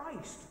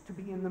Christ to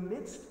be in the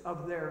midst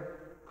of their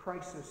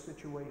crisis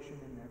situation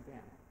in their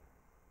family.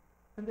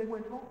 And they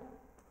went home.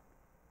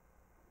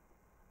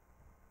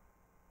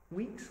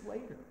 Weeks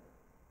later,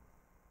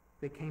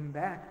 they came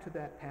back to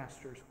that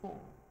pastor's home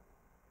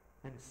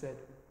and said,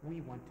 we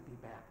want to be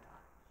baptized.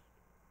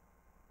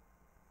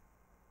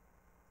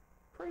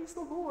 Praise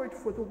the Lord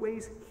for the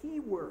ways he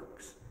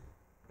works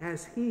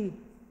as he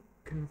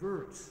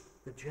converts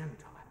the Gentiles,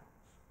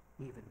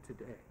 even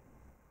today.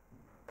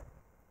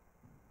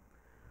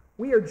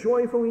 We are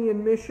joyfully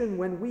in mission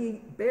when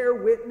we bear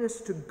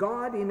witness to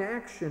God in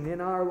action in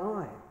our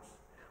lives,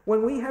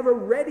 when we have a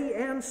ready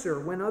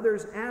answer when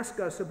others ask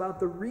us about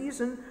the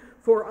reason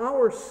for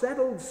our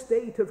settled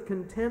state of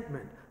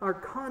contentment, our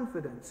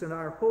confidence, and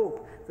our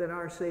hope that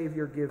our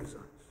Savior gives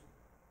us.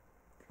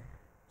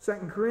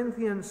 2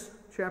 Corinthians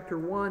chapter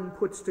 1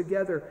 puts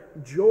together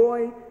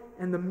joy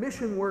and the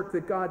mission work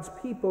that God's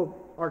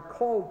people are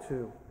called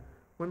to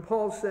when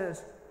Paul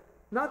says,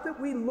 not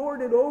that we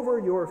lord it over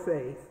your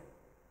faith,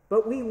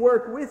 but we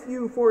work with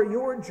you for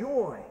your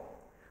joy,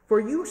 for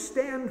you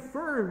stand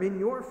firm in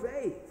your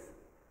faith.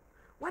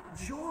 What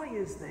joy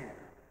is there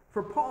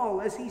for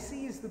Paul as he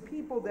sees the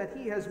people that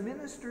he has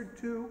ministered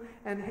to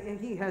and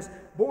he has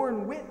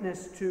borne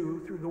witness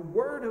to through the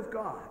Word of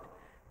God,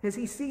 as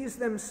he sees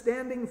them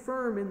standing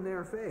firm in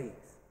their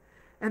faith.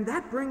 And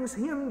that brings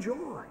him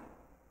joy.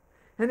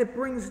 And it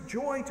brings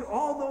joy to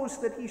all those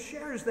that he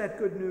shares that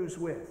good news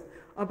with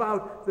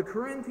about the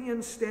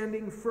Corinthians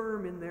standing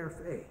firm in their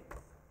faith.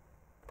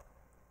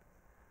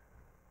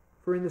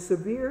 For in the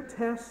severe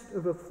test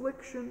of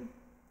affliction,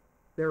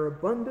 their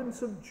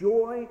abundance of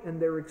joy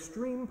and their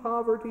extreme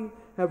poverty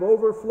have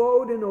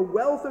overflowed in a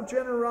wealth of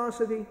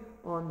generosity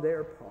on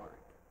their part.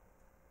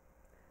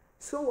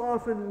 So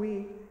often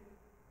we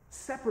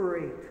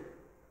separate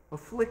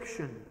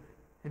affliction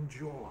and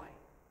joy.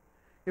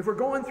 If we're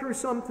going through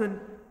something,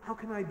 how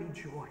can I be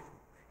joyful?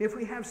 If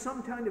we have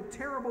some kind of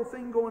terrible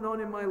thing going on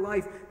in my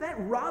life, that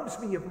robs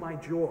me of my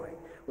joy.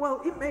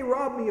 Well, it may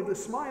rob me of the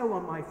smile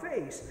on my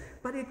face,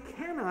 but it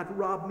cannot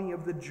rob me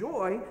of the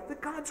joy that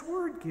God's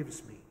Word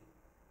gives me,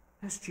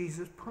 as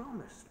Jesus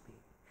promised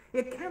me.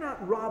 It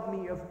cannot rob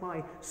me of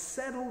my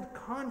settled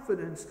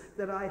confidence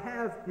that I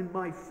have in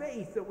my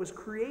faith that was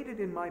created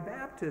in my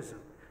baptism.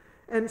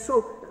 And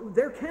so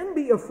there can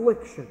be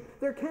affliction,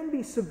 there can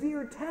be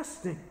severe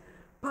testing,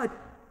 but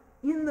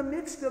in the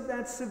midst of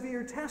that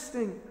severe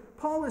testing,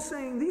 Paul is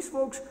saying these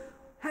folks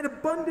had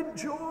abundant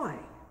joy.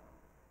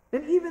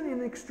 And even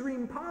in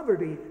extreme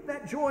poverty,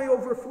 that joy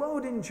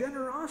overflowed in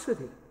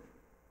generosity.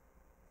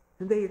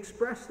 And they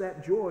expressed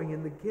that joy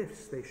in the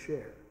gifts they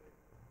shared.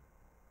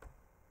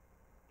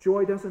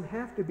 Joy doesn't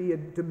have to be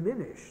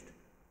diminished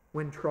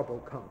when trouble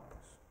comes.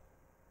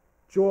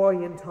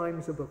 Joy in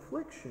times of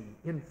affliction,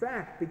 in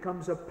fact,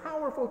 becomes a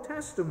powerful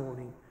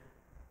testimony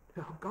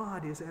to how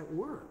God is at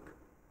work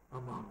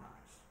among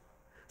us.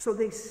 So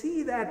they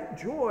see that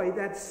joy,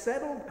 that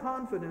settled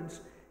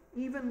confidence,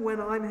 even when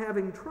I'm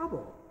having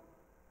trouble.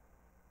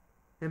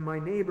 And my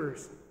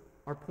neighbors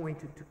are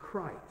pointed to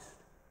Christ,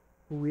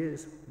 who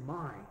is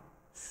my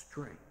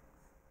strength,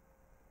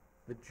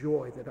 the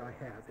joy that I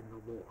have in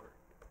the Lord.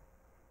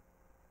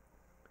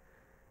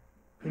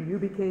 And you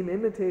became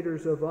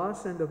imitators of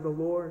us and of the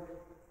Lord,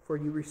 for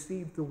you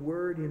received the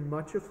word in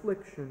much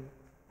affliction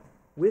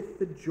with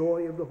the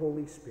joy of the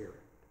Holy Spirit.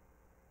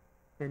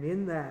 And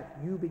in that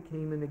you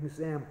became an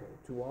example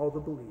to all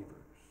the believers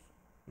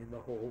in the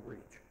whole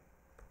region.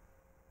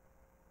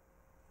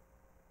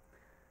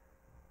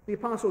 The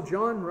Apostle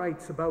John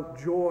writes about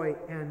joy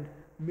and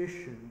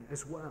mission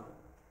as well.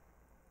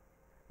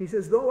 He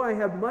says, though I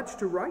have much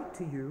to write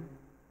to you,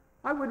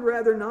 I would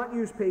rather not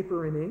use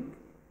paper and ink.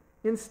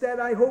 Instead,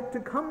 I hope to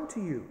come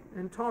to you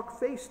and talk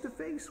face to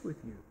face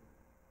with you,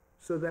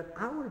 so that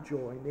our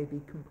joy may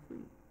be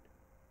complete.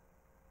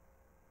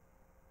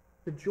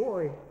 The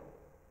joy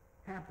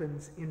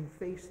happens in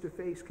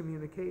face-to-face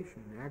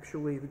communication.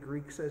 Actually, the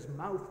Greek says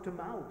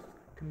mouth-to-mouth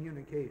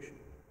communication.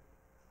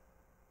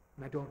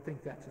 And I don't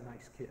think that's a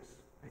nice kiss.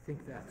 I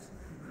think that's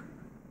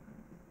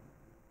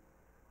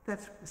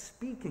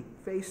speaking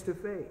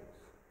face-to-face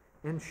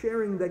and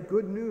sharing that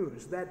good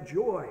news, that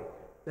joy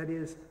that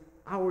is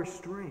our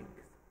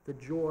strength, the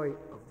joy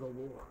of the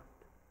Lord.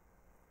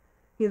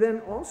 He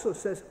then also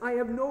says, I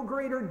have no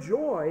greater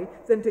joy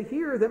than to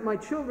hear that my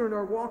children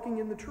are walking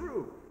in the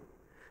truth.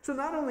 So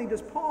not only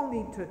does Paul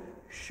need to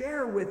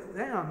share with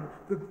them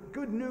the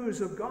good news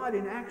of God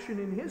in action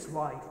in his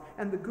life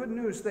and the good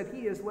news that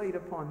he has laid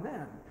upon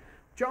them,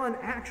 John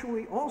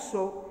actually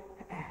also,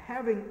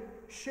 having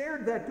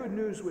shared that good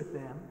news with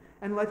them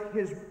and let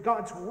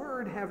God's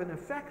word have an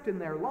effect in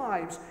their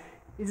lives,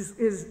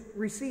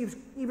 receives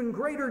even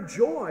greater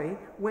joy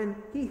when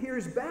he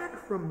hears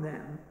back from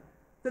them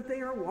that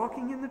they are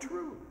walking in the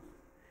truth.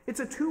 It's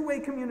a two-way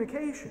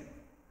communication.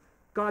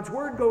 God's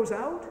word goes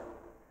out,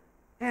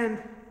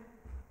 and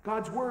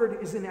God's word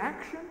is in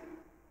action,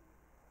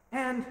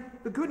 and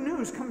the good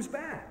news comes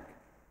back,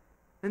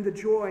 and the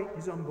joy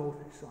is on both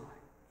sides.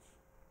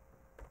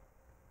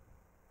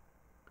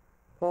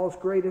 Paul's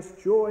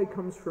greatest joy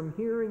comes from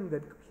hearing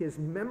that his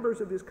members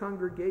of his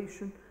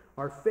congregation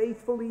are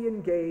faithfully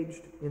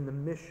engaged in the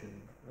mission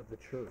of the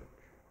church.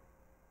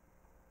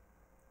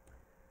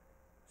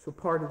 So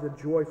part of the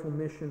joyful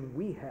mission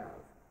we have,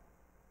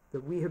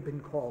 that we have been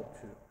called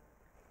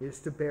to, is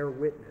to bear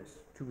witness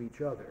to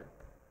each other.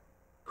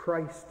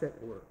 Christ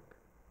at work.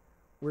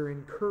 We're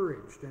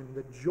encouraged, and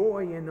the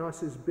joy in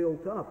us is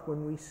built up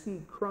when we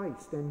see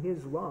Christ and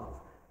his love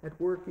at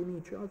work in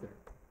each other.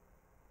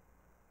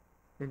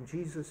 And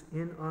Jesus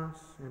in us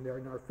and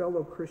in our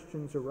fellow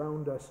Christians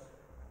around us,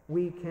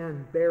 we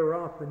can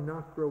bear up and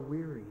not grow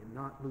weary and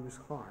not lose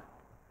heart,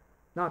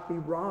 not be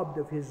robbed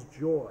of his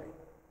joy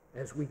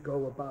as we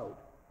go about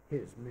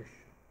his mission.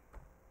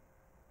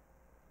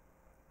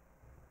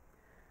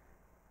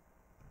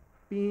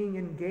 Being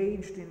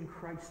engaged in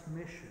Christ's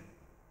mission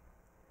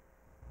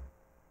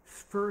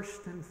is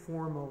first and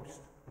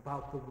foremost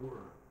about the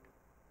Word,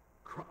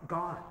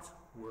 God's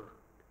Word.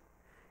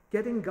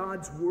 Getting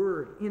God's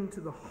Word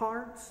into the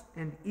hearts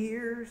and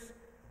ears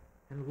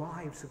and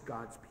lives of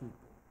God's people.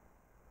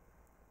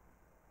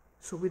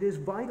 So it is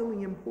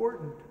vitally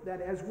important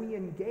that as we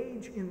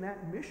engage in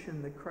that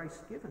mission that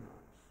Christ's given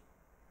us,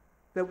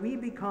 that we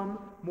become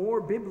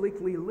more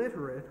biblically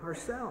literate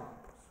ourselves.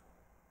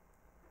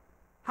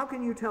 How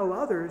can you tell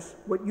others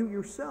what you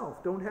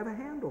yourself don't have a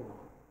handle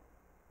on?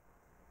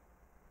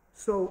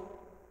 So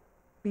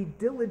be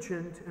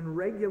diligent and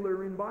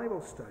regular in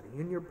Bible study,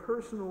 in your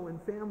personal and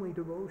family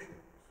devotions.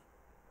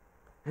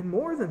 And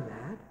more than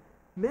that,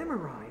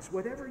 memorize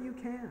whatever you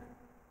can.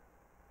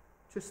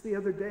 Just the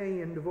other day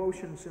in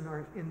devotions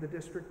in the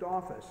district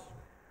office,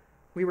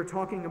 we were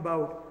talking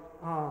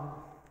about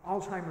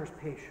Alzheimer's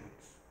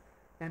patients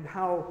and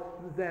how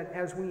that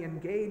as we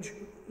engage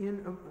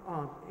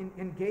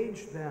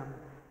them,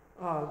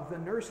 the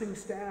nursing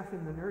staff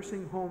in the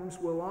nursing homes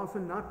will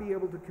often not be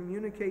able to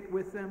communicate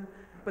with them,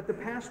 but the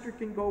pastor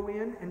can go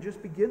in and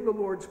just begin the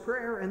Lord's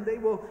Prayer, and they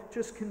will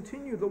just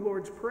continue the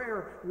Lord's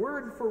Prayer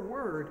word for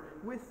word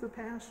with the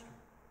pastor,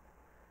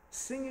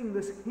 singing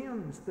the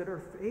hymns that are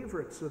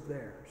favorites of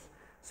theirs,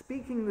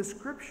 speaking the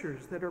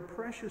scriptures that are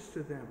precious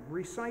to them,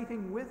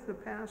 reciting with the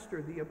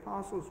pastor the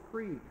Apostles'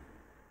 Creed,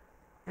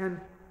 and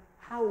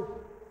how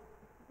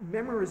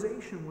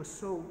memorization was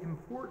so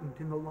important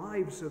in the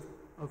lives of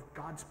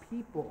God's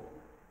people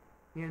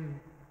in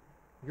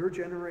your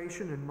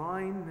generation and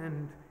mine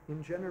and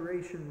in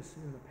generations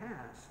in the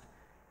past,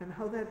 and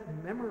how that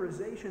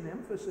memorization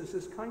emphasis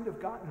has kind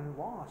of gotten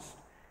lost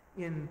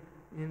in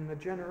the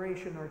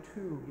generation or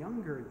two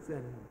younger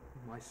than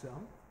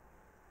myself.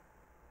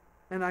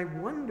 And I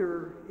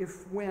wonder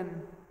if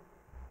when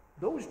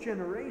those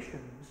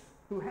generations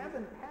who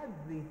haven't had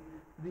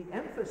the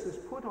emphasis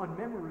put on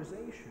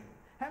memorization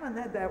haven't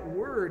had that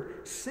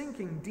word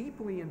sinking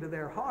deeply into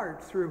their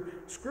heart through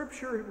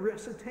scripture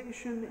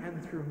recitation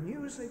and through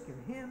music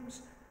and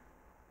hymns,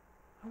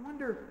 I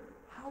wonder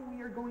how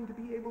we are going to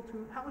be able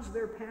to, how is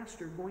their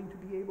pastor going to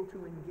be able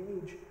to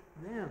engage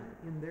them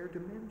in their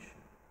dimension?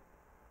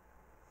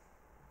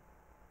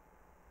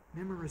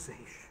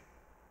 Memorization.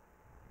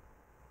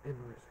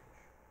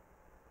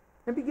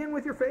 And begin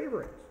with your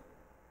favorites.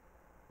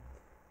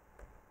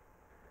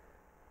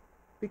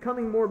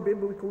 Becoming more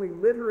biblically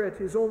literate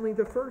is only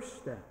the first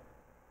step.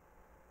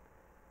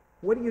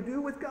 What do you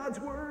do with God's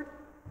Word?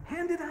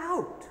 Hand it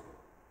out.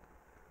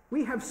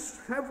 We have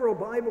several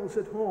Bibles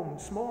at home,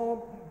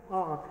 small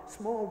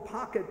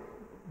pocket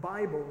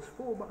Bibles,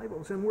 full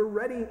Bibles, and we're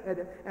ready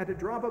at a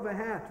drop of a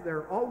hat.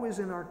 They're always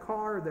in our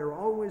car. They're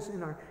always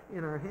in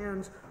our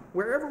hands.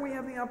 Wherever we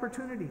have the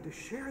opportunity to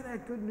share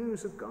that good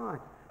news of God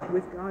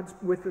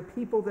with the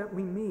people that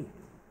we meet.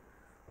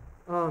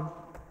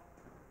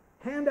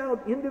 Hand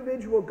out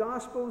individual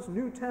Gospels,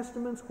 New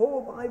Testaments,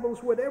 whole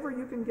Bibles, whatever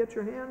you can get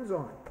your hands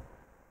on.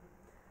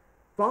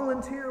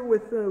 Volunteer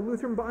with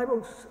Lutheran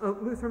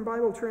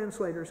Bible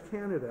Translators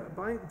Canada.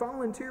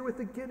 Volunteer with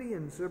the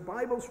Gideons, or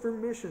Bibles for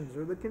Missions,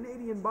 or the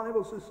Canadian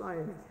Bible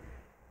Society.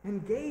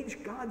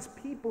 Engage God's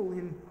people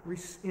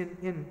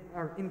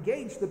or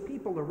engage the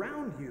people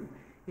around you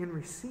in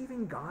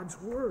receiving God's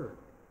Word.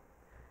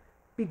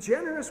 Be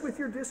generous with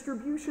your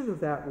distribution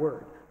of that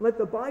Word. Let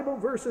the Bible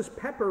verses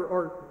pepper,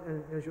 or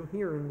as you'll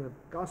hear in the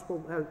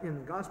gospel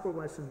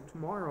lesson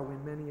tomorrow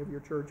in many of your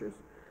churches,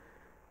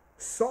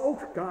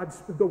 salt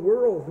the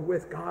world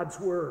with God's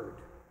Word.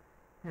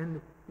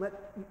 And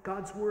let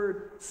God's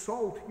Word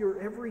salt your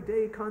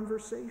everyday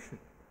conversation.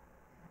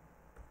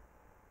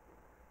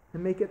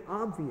 And make it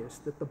obvious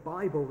that the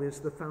Bible is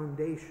the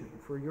foundation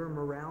for your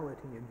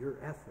morality and your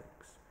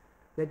ethics.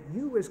 That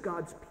you as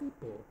God's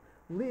people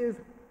live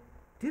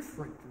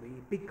differently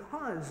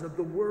because of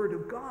the Word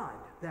of God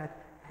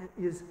that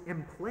is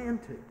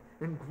implanted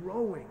and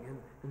growing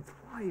and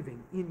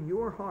thriving in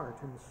your heart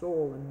and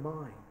soul and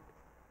mind.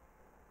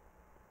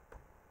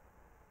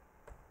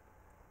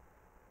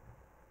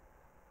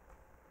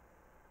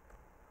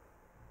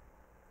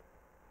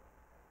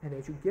 And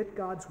as you get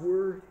God's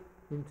Word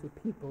into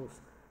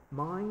people's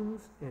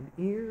minds and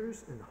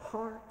ears and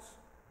hearts,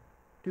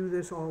 do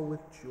this all with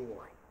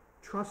joy,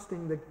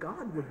 trusting that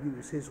God would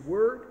use His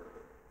Word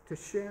to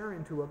share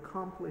and to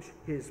accomplish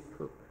His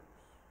purpose.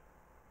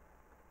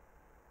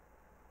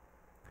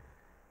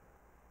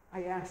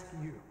 I ask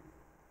you,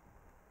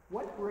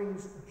 what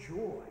brings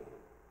joy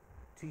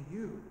to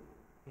you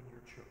in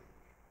your church?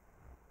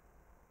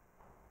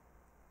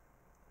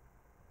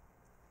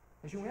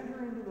 As you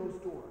enter into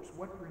those doors,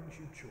 what brings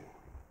you joy?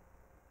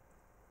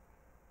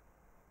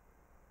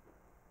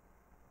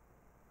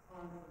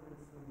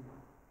 Confidence in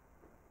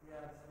the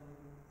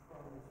absolute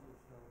promises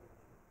of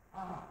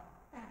salvation.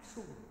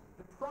 Absolutely.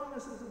 The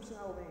promises of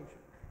salvation.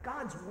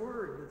 God's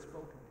Word that's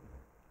spoken to you.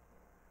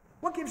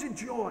 What gives you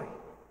joy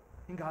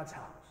in God's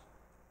house?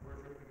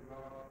 Worshiping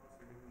God,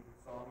 singing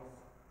songs,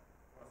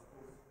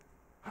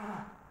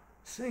 gospels.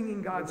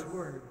 Singing God's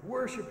Word,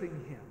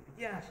 worshiping Him.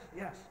 Yes,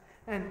 yes.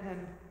 And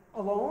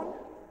alone?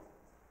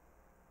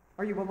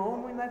 Are you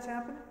alone when that's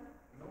happening?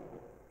 No,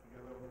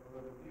 together with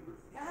other believers.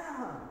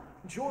 Yeah.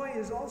 Joy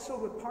is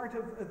also a part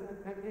of,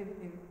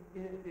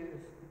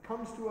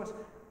 comes to us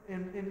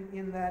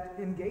in that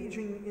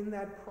engaging in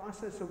that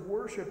process of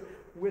worship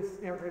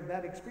with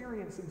that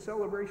experience and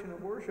celebration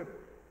of worship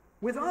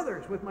with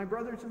others, with my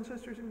brothers and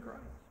sisters in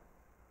Christ.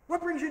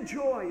 What brings you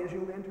joy as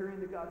you enter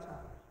into God's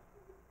house?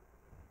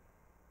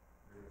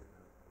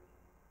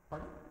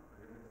 Pardon?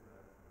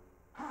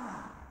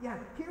 Yeah,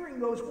 hearing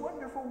those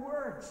wonderful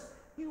words.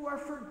 You are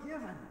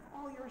forgiven of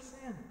all your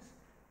sins.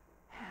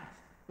 Yes,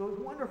 those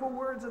wonderful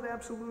words of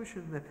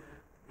absolution that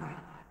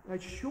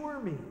assure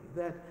me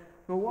that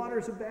the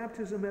waters of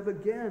baptism have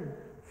again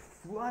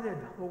flooded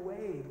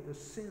away the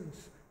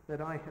sins that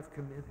I have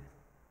committed.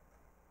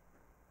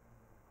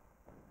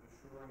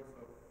 Assurance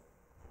of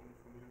Holy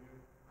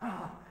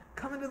Communion.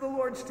 Come into the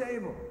Lord's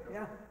table.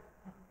 Yeah.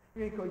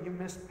 Nico, you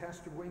missed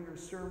Pastor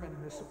Winger's sermon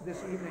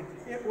this evening.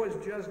 It was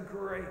just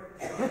great.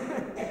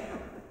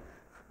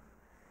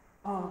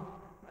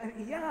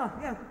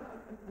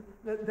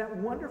 That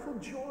wonderful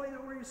joy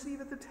that we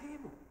receive at the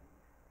table.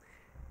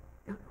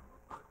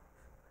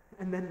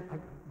 And then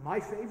my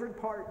favorite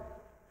part,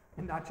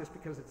 and not just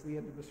because it's the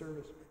end of the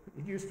service,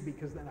 it used to be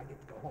because then I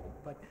get to go home,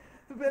 but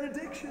the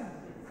benediction.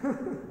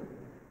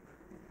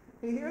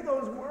 You hear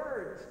those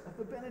words of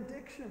the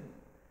benediction.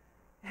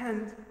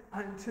 And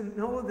to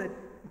know that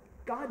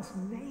God's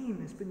name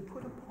has been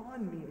put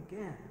upon me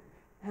again.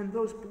 And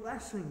those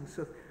blessings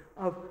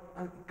of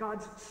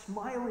God's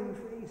smiling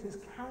face, His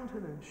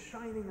countenance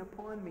shining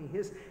upon me,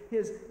 His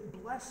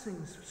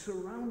blessings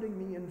surrounding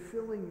me and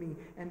filling me,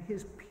 and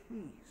His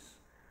peace.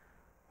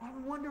 What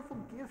a wonderful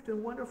gift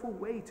and wonderful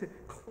way to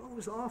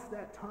close off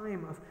that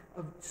time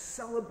of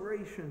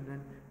celebration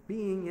and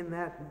being in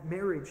that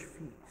marriage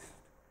feast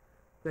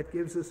that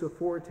gives us a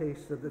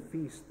foretaste of the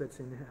feast that's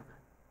in heaven.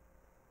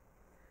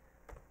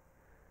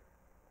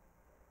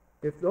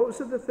 If those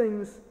are the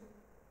things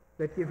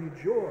that give you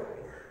joy,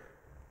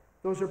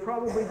 those are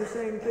probably the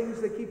same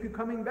things that keep you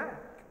coming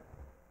back.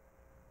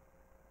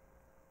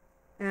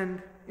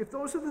 And if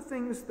those are the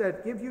things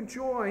that give you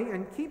joy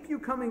and keep you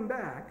coming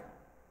back,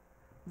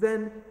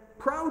 then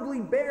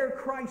proudly bear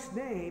Christ's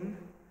name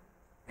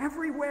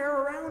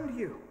everywhere around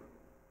you.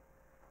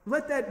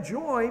 Let that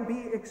joy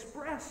be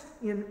expressed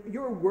in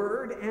your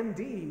word and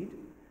deed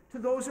to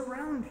those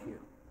around you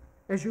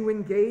as you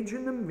engage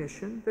in the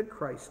mission that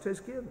Christ has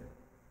given.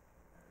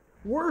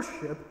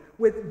 Worship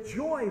with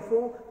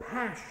joyful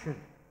passion.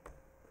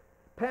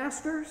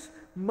 Pastors,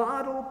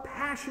 model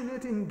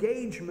passionate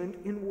engagement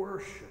in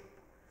worship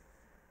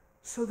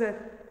so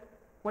that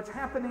what's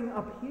happening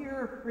up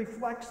here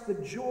reflects the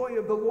joy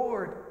of the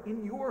Lord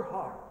in your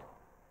heart.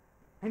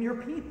 And your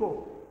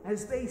people,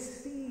 as they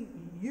see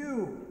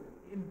you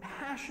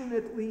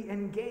passionately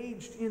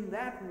engaged in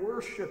that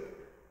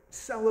worship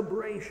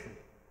celebration,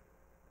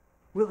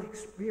 will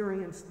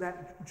experience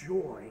that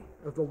joy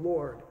of the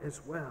Lord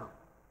as well.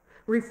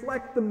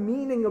 Reflect the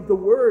meaning of the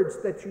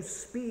words that you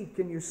speak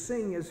and you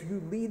sing as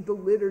you lead the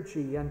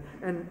liturgy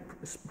and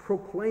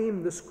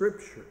proclaim the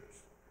Scriptures.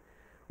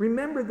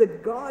 Remember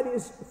that God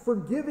is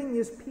forgiving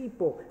His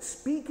people,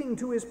 speaking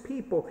to His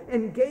people,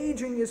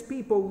 engaging His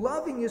people,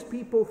 loving His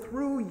people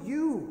through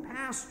you,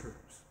 pastors.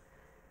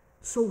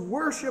 So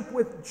worship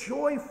with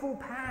joyful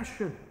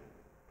passion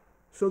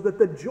so that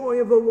the joy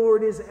of the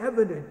Lord is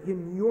evident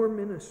in your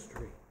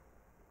ministry,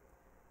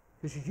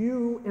 because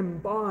you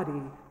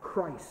embody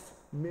Christ's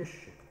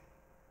mission.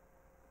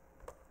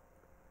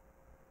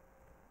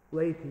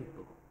 Lay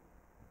people,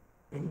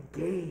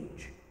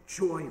 engage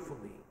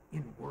joyfully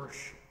in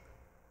worship.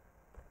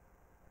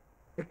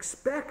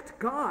 Expect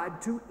God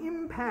to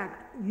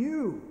impact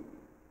you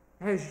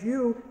as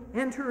you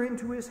enter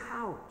into His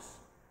house,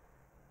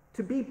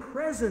 to be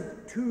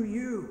present to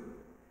you,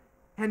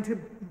 and to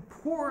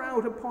pour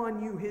out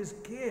upon you His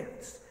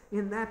gifts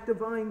in that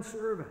divine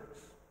service.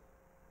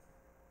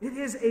 It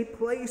is a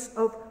place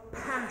of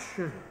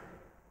passion,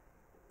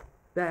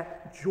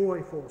 that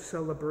joyful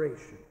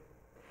celebration.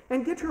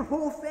 And get your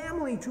whole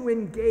family to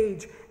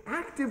engage,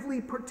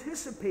 actively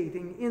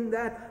participating in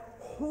that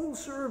whole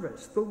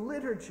service, the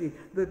liturgy,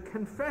 the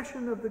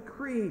confession of the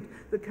creed,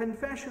 the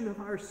confession of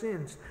our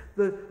sins,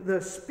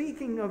 the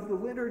speaking of the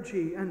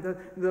liturgy, and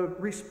the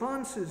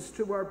responses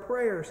to our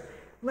prayers.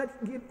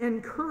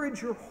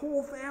 Encourage your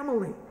whole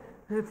family,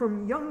 and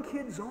from young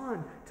kids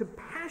on, to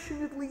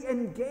passionately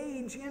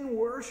engage in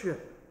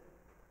worship.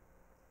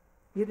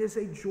 It is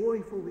a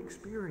joyful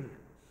experience.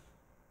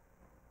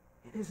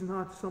 It is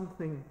not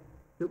something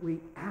that we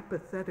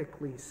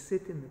apathetically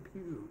sit in the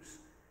pews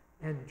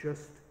and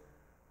just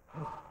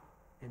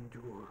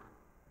endure.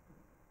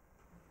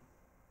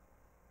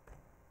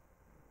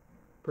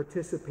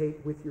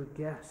 Participate with your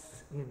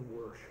guests in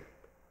worship.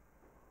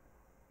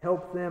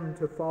 Help them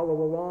to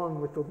follow along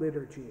with the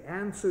liturgy.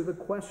 Answer the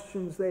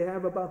questions they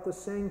have about the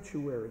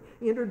sanctuary.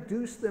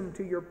 Introduce them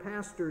to your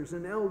pastors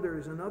and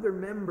elders and other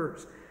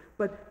members.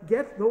 But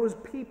get those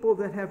people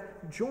that have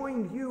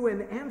joined you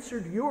and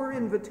answered your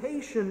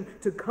invitation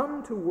to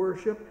come to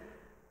worship,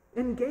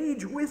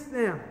 engage with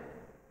them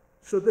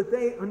so that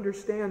they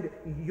understand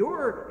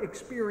your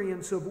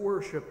experience of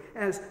worship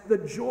as the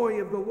joy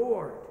of the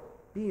Lord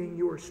being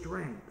your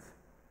strength,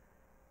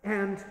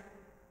 and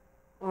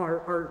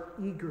are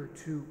eager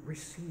to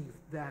receive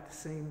that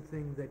same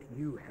thing that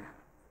you have.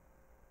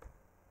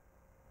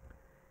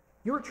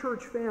 Your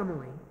church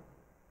family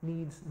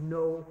needs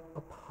no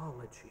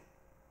apology.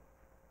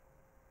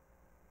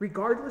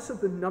 Regardless of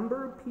the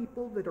number of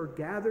people that are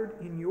gathered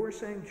in your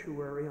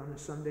sanctuary on a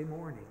Sunday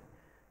morning,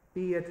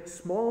 be it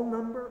small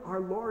number or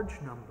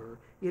large number,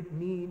 it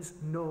needs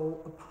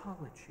no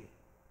apology.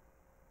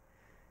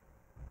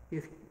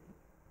 If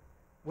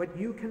what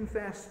you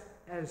confess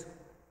as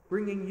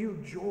bringing you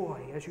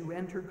joy as you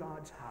enter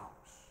God's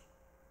house,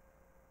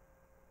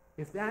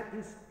 if that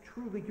is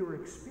truly your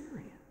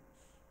experience,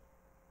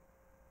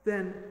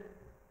 then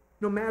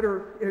no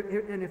matter,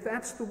 and if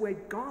that's the way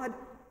God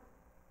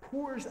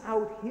pours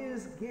out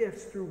His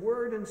gifts through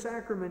word and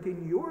sacrament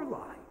in your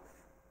life,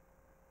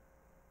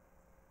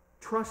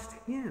 trust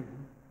Him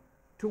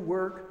to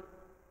work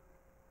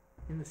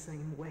in the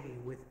same way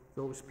with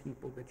those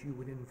people that you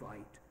would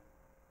invite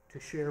to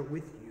share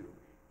with you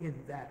in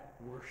that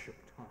worship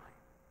time.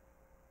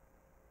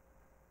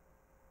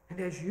 And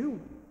as you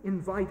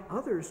invite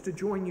others to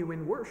join you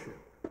in worship,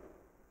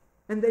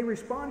 and they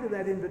respond to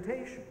that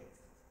invitation,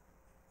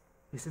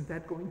 isn't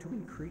that going to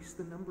increase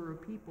the number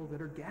of people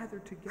that are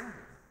gathered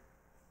together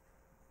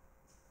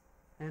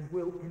and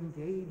will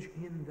engage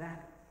in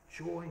that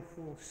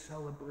joyful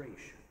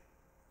celebration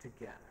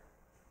together?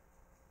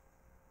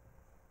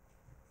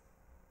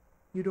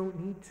 You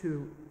don't need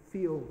to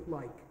feel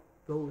like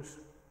those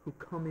who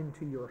come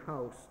into your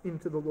house,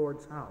 into the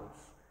Lord's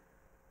house,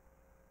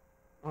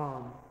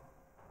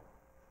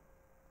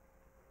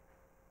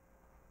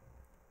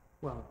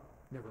 well,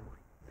 never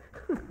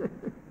mind.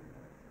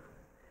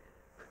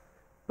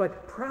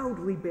 But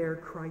proudly bear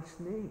Christ's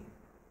name.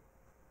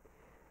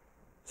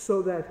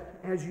 so that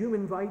as you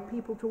invite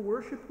people to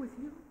worship with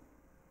you,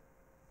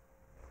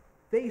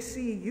 they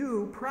see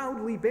you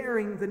proudly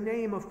bearing the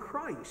name of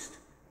Christ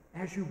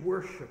as you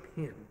worship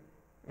him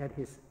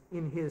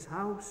in his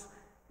house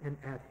and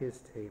at his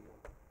table.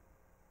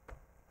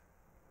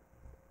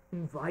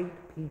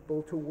 Invite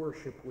people to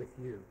worship with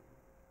you.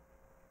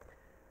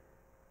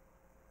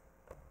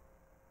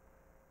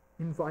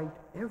 Invite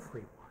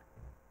everyone.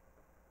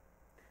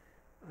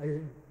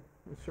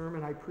 The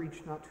sermon I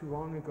preached not too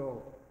long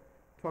ago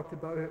talked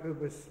about it. It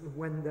was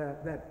when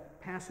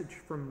that passage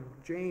from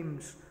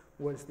James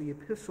was the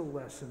epistle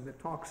lesson that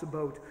talks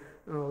about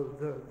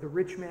the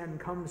rich man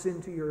comes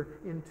into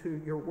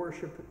your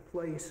worship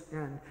place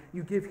and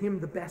you give him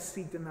the best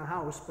seat in the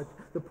house, but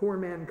the poor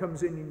man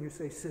comes in and you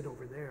say, sit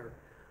over there.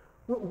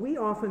 Well, we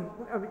often,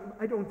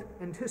 I don't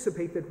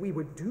anticipate that we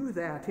would do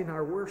that in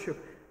our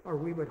worship, or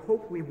we would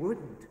hope we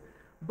wouldn't.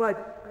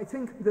 But I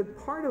think that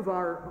part of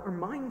our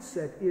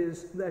mindset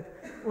is that,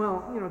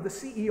 well, the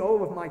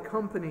CEO of my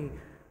company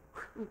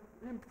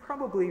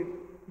probably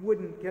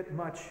wouldn't get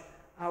much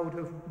out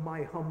of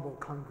my humble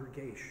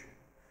congregation.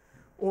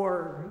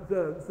 Or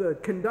the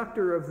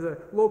conductor of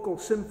the local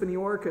symphony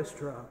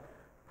orchestra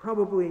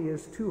probably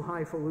is too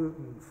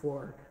highfalutin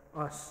for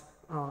us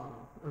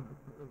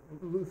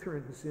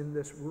Lutherans in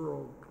this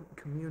rural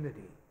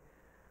community.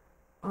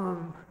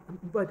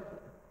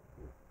 But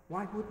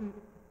why wouldn't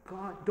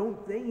God,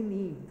 don't they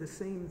need the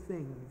same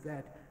thing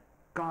that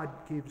God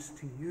gives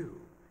to you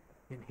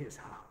in his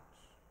house?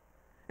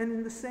 And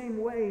in the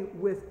same way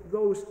with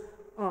those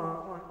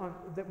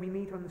that we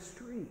meet on the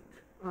street,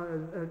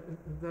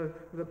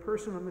 the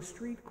person on the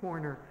street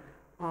corner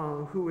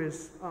who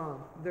is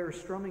there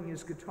strumming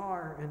his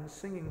guitar and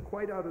singing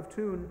quite out of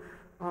tune,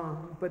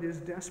 but is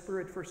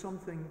desperate for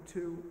something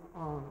to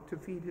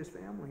feed his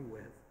family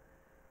with.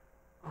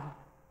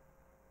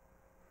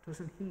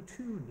 Doesn't he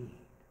too need?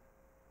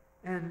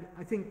 And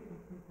I think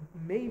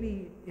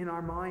maybe in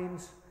our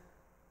minds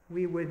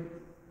we would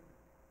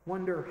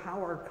wonder how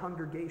our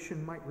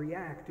congregation might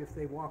react if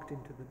they walked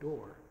into the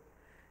door.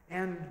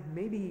 And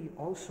maybe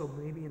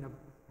in a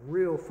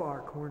real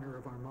far corner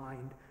of our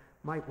mind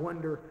might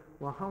wonder,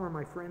 well, how are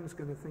my friends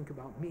going to think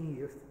about me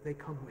if they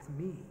come with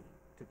me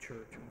to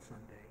church on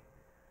Sunday?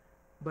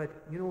 But,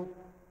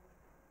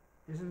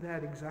 isn't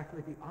that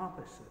exactly the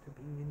opposite of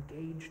being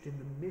engaged in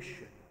the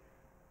mission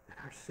that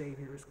our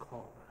Savior has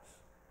called us?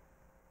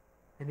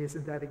 And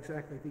isn't that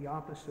exactly the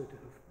opposite of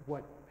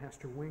what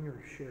Pastor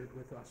Winger shared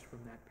with us from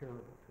that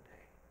parable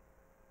today?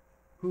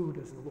 Who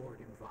does the Lord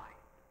invite?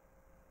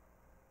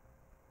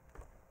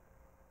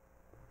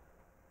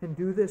 And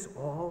do this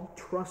all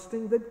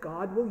trusting that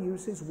God will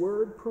use his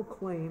word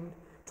proclaimed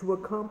to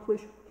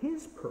accomplish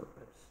his purpose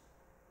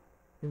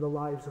in the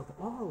lives of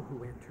all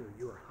who enter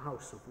your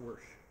house of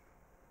worship.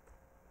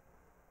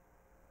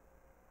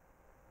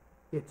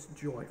 It's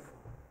joyful.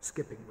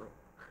 Skipping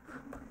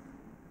rope.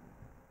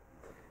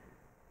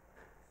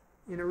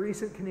 In a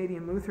recent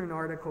Canadian Lutheran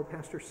article,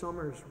 Pastor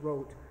Summers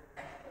wrote,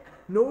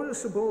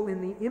 noticeable in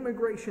the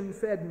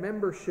immigration-fed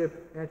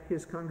membership at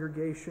his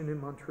congregation in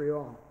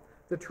Montreal,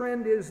 the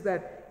trend is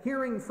that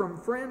hearing from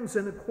friends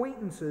and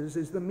acquaintances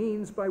is the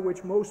means by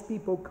which most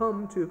people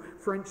come to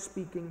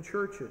French-speaking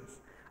churches.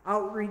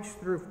 Outreach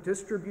through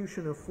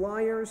distribution of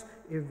flyers,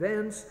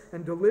 events,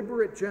 and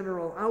deliberate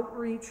general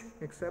outreach,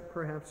 except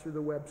perhaps through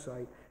the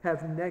website,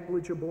 have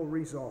negligible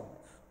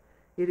results.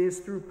 It is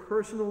through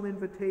personal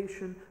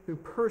invitation, through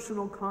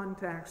personal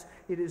contacts.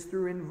 It is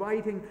through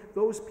inviting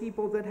those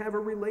people that have a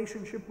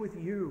relationship with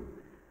you.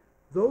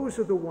 Those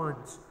are the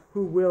ones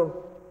who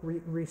will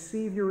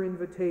receive your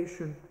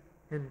invitation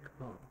and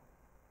come.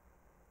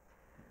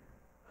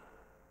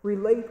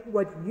 Relate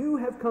what you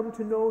have come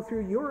to know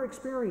through your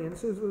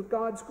experiences with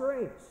God's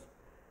grace.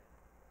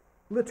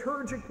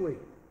 Liturgically,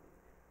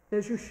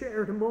 as you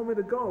shared a moment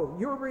ago,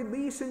 your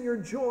release and your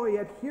joy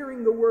at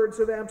hearing the words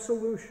of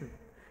absolution.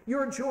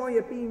 Your joy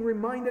at being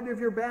reminded of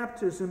your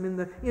baptism in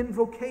the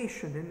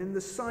invocation and in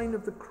the sign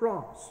of the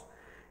cross.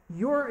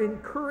 Your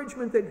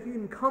encouragement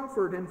and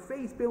comfort and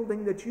faith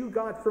building that you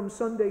got from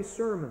Sunday's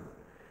sermon.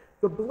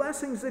 The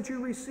blessings that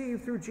you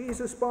received through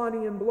Jesus'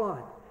 body and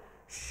blood.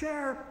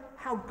 Share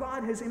how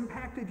God has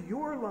impacted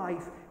your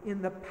life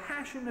in the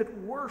passionate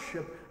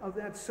worship of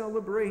that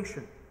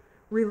celebration.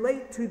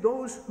 Relate to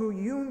those who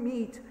you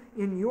meet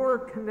in your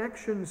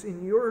connections,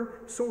 in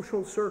your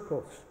social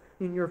circles,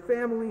 in your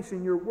families,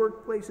 in your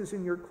workplaces,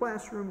 in your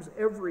classrooms,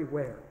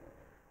 everywhere.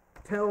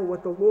 Tell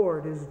what the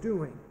Lord is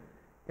doing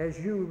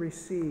as you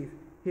receive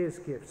his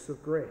gifts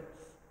of grace.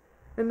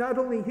 And not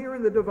only here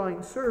in the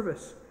divine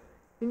service,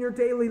 in your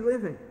daily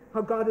living,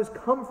 how God has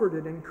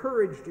comforted,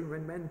 encouraged you,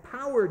 and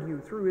empowered you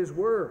through his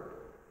word.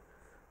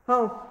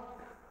 How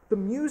the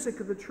music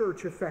of the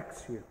church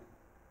affects you.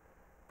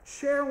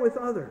 Share with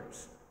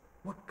others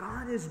what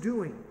God is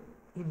doing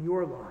in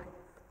your life.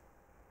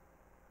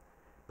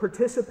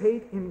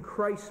 Participate in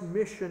Christ's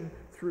mission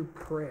through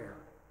prayer.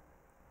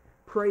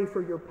 Pray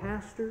for your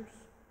pastors.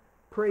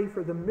 Pray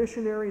for the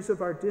missionaries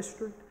of our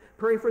district.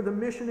 Pray for the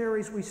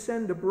missionaries we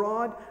send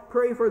abroad.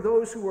 Pray for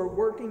those who are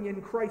working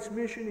in Christ's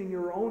mission in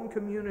your own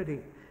community.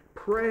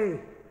 Pray.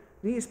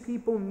 These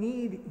people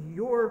need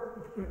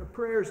your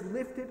prayers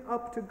lifted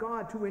up to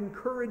God to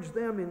encourage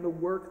them in the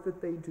work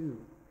that they do.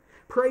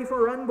 Pray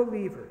for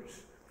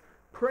unbelievers.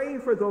 Pray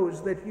for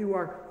those that you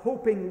are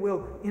hoping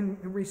will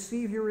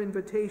receive your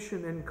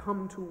invitation and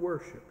come to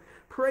worship.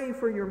 Pray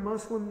for your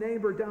Muslim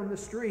neighbor down the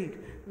street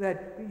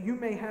that you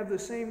may have the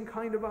same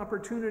kind of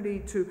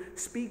opportunity to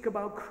speak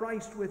about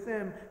Christ with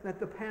them that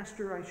the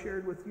pastor I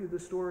shared with you the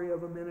story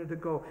of a minute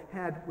ago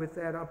had with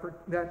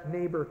that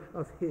neighbor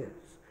of his.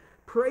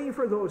 Pray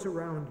for those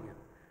around you.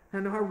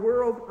 And our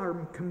world, our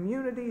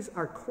communities,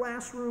 our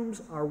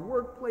classrooms, our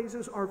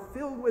workplaces are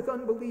filled with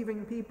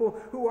unbelieving people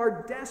who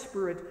are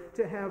desperate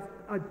to have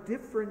a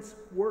difference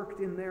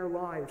worked in their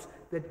lives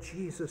that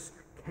Jesus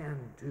can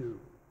do.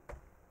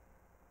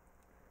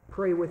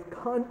 Pray with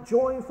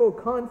joyful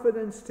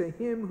confidence to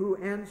him who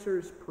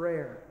answers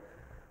prayer.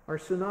 Our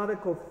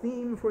synodical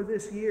theme for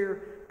this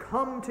year,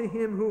 come to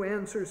him who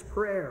answers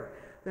prayer.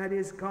 That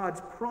is God's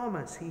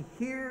promise. He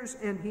hears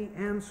and he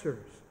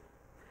answers.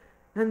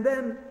 And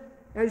then,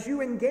 as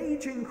you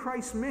engage in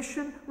Christ's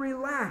mission,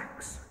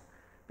 relax,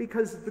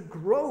 because the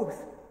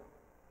growth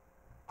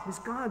is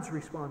God's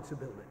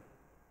responsibility.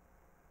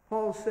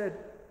 Paul said,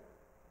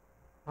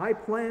 I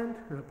plant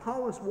and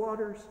Apollos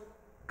waters,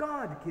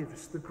 God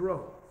gives the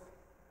growth.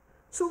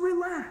 So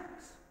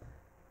relax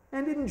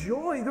and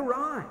enjoy the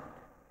ride.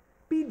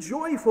 Be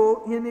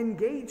joyful in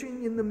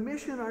engaging in the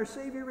mission our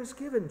Savior has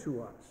given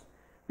to us,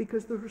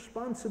 because the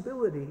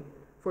responsibility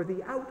for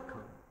the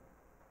outcome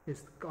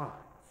is God's.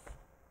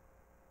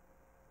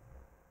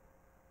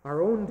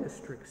 Our own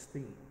district's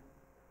theme,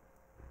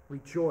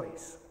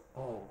 rejoice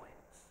always.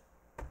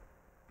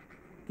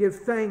 Give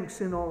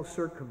thanks in all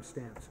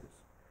circumstances.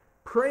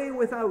 Pray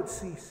without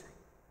ceasing.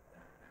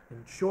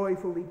 And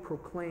joyfully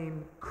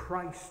proclaim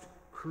Christ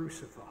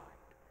crucified.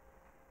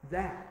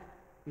 That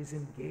is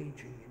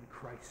engaging in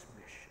Christ's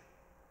mission.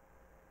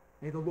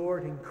 May the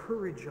Lord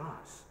encourage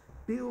us,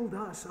 build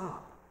us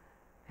up,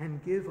 and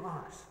give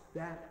us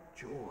that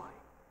joy.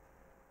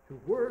 The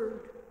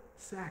word,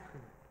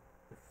 sacrament,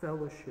 the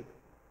fellowship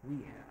we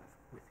have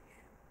with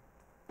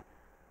him.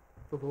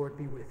 The Lord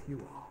be with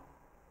you all.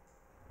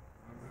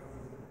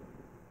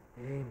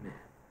 Amen.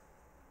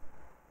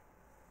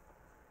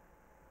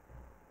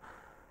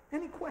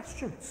 Any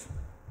questions?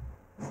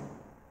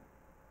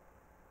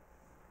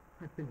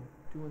 I've been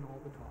doing all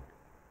the talking.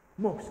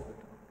 Most of the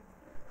talking.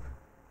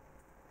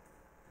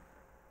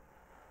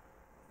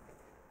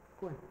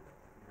 Go ahead.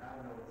 You have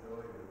no joy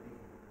in leaving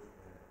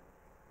Christianity.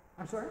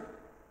 I'm sorry?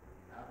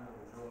 You have no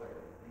joy in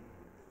leaving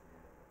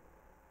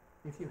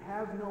Christianity. If you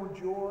have no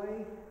joy,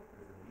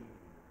 There's a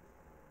leaving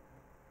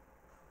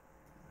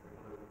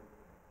Christianity.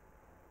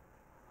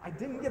 I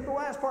didn't get the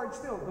last part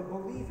still. The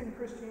belief in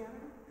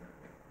Christianity?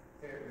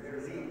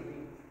 There's a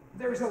leak.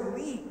 There's a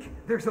leak.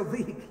 There's a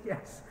leak,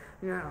 yes.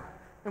 Yeah.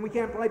 And we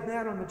can't blame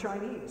that on the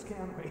Chinese,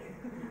 can we?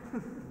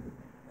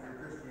 Your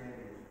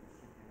Christianity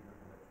should give you no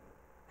joy.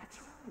 That's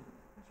right. That's right.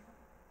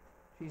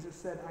 Jesus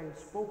said, I have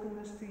spoken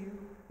this to you,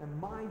 that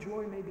my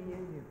joy may be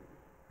in you,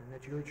 and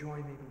that your joy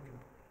may be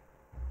complete.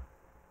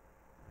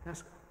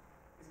 Yes?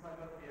 This might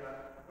not be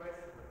a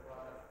question, but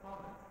rather a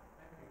comment.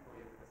 Thank you for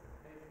your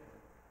presentation.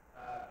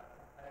 I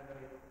don't know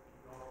if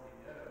you already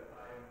know,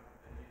 I am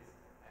the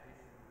newest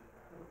addition to the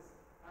Catholics.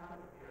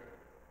 Catholic here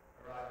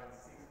arriving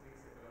 6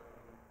 weeks ago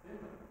from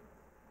Finland.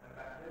 And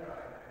back there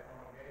I had a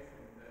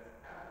congregation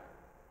that Catholic.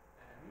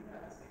 And we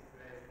had a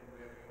situation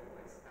where we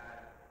always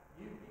had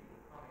new people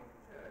coming to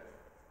church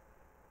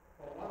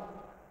for one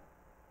time.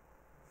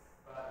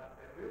 But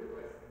the real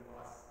question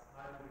was,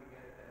 how do we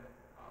get them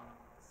to come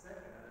the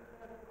second and the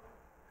third time?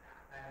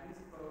 And we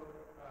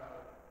spoke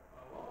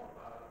a lot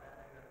about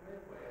that in a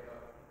great way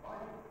about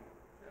inviting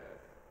people to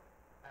church.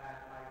 And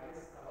I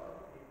guess a lot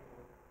of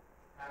people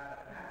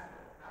have a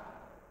natural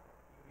talent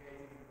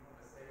engaging in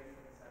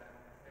conversations and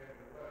sharing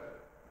the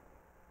word.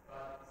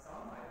 But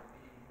some might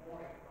be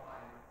more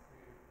inclined to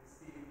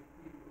receive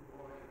people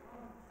who already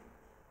come to church.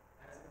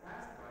 And as a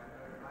pastor, I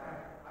know I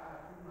have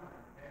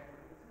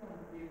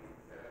 200 people in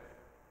church,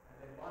 and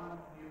then one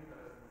new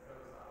person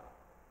shows up.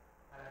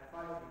 And I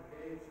try to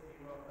engage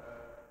him or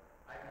her.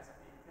 I can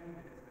speak 10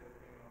 minutes with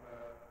him or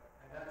her,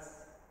 and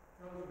that's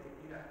totally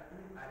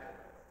inadequate.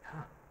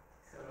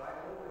 So I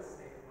always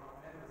say to my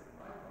members in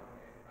my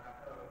congregation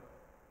back home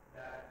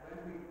that when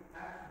we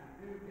actually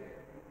do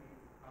get new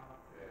people to come to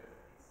church,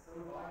 it's so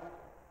vital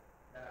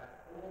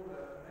that all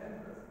the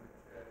members in the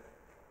church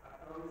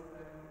approach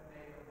them,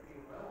 make them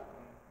feel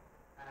welcome,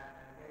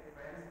 and get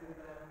friends with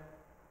them,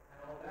 and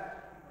all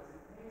that, because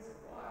it takes a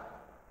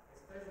while,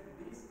 especially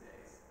these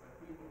days, when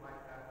people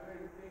might have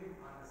very thin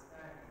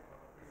understanding of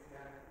what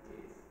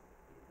Christianity is.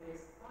 It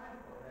takes time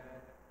for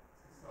them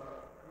to sort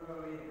of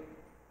grow in,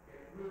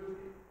 get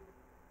rooted.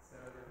 So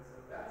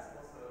that's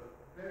also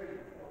very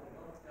important,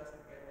 not just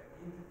to get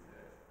them into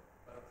church,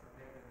 but to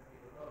make them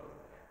feel home.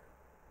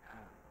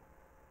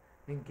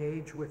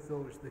 Engage with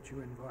those that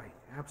you invite.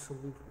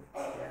 Absolutely.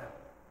 Yeah.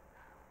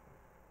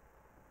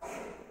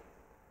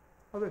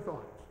 Other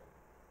thoughts?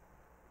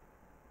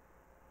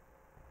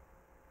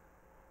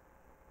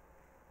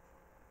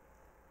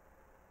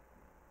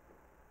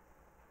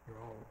 You're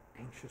all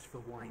anxious for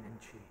wine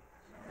and cheese.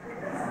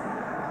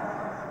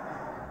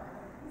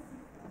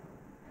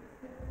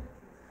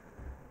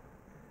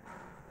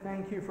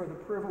 Thank you for the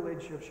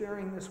privilege of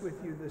sharing this with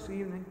you this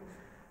evening.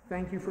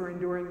 Thank you for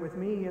enduring with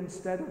me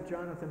instead of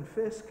Jonathan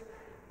Fisk,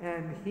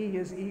 and he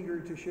is eager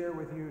to share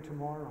with you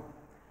tomorrow.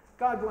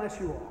 God bless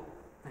you all.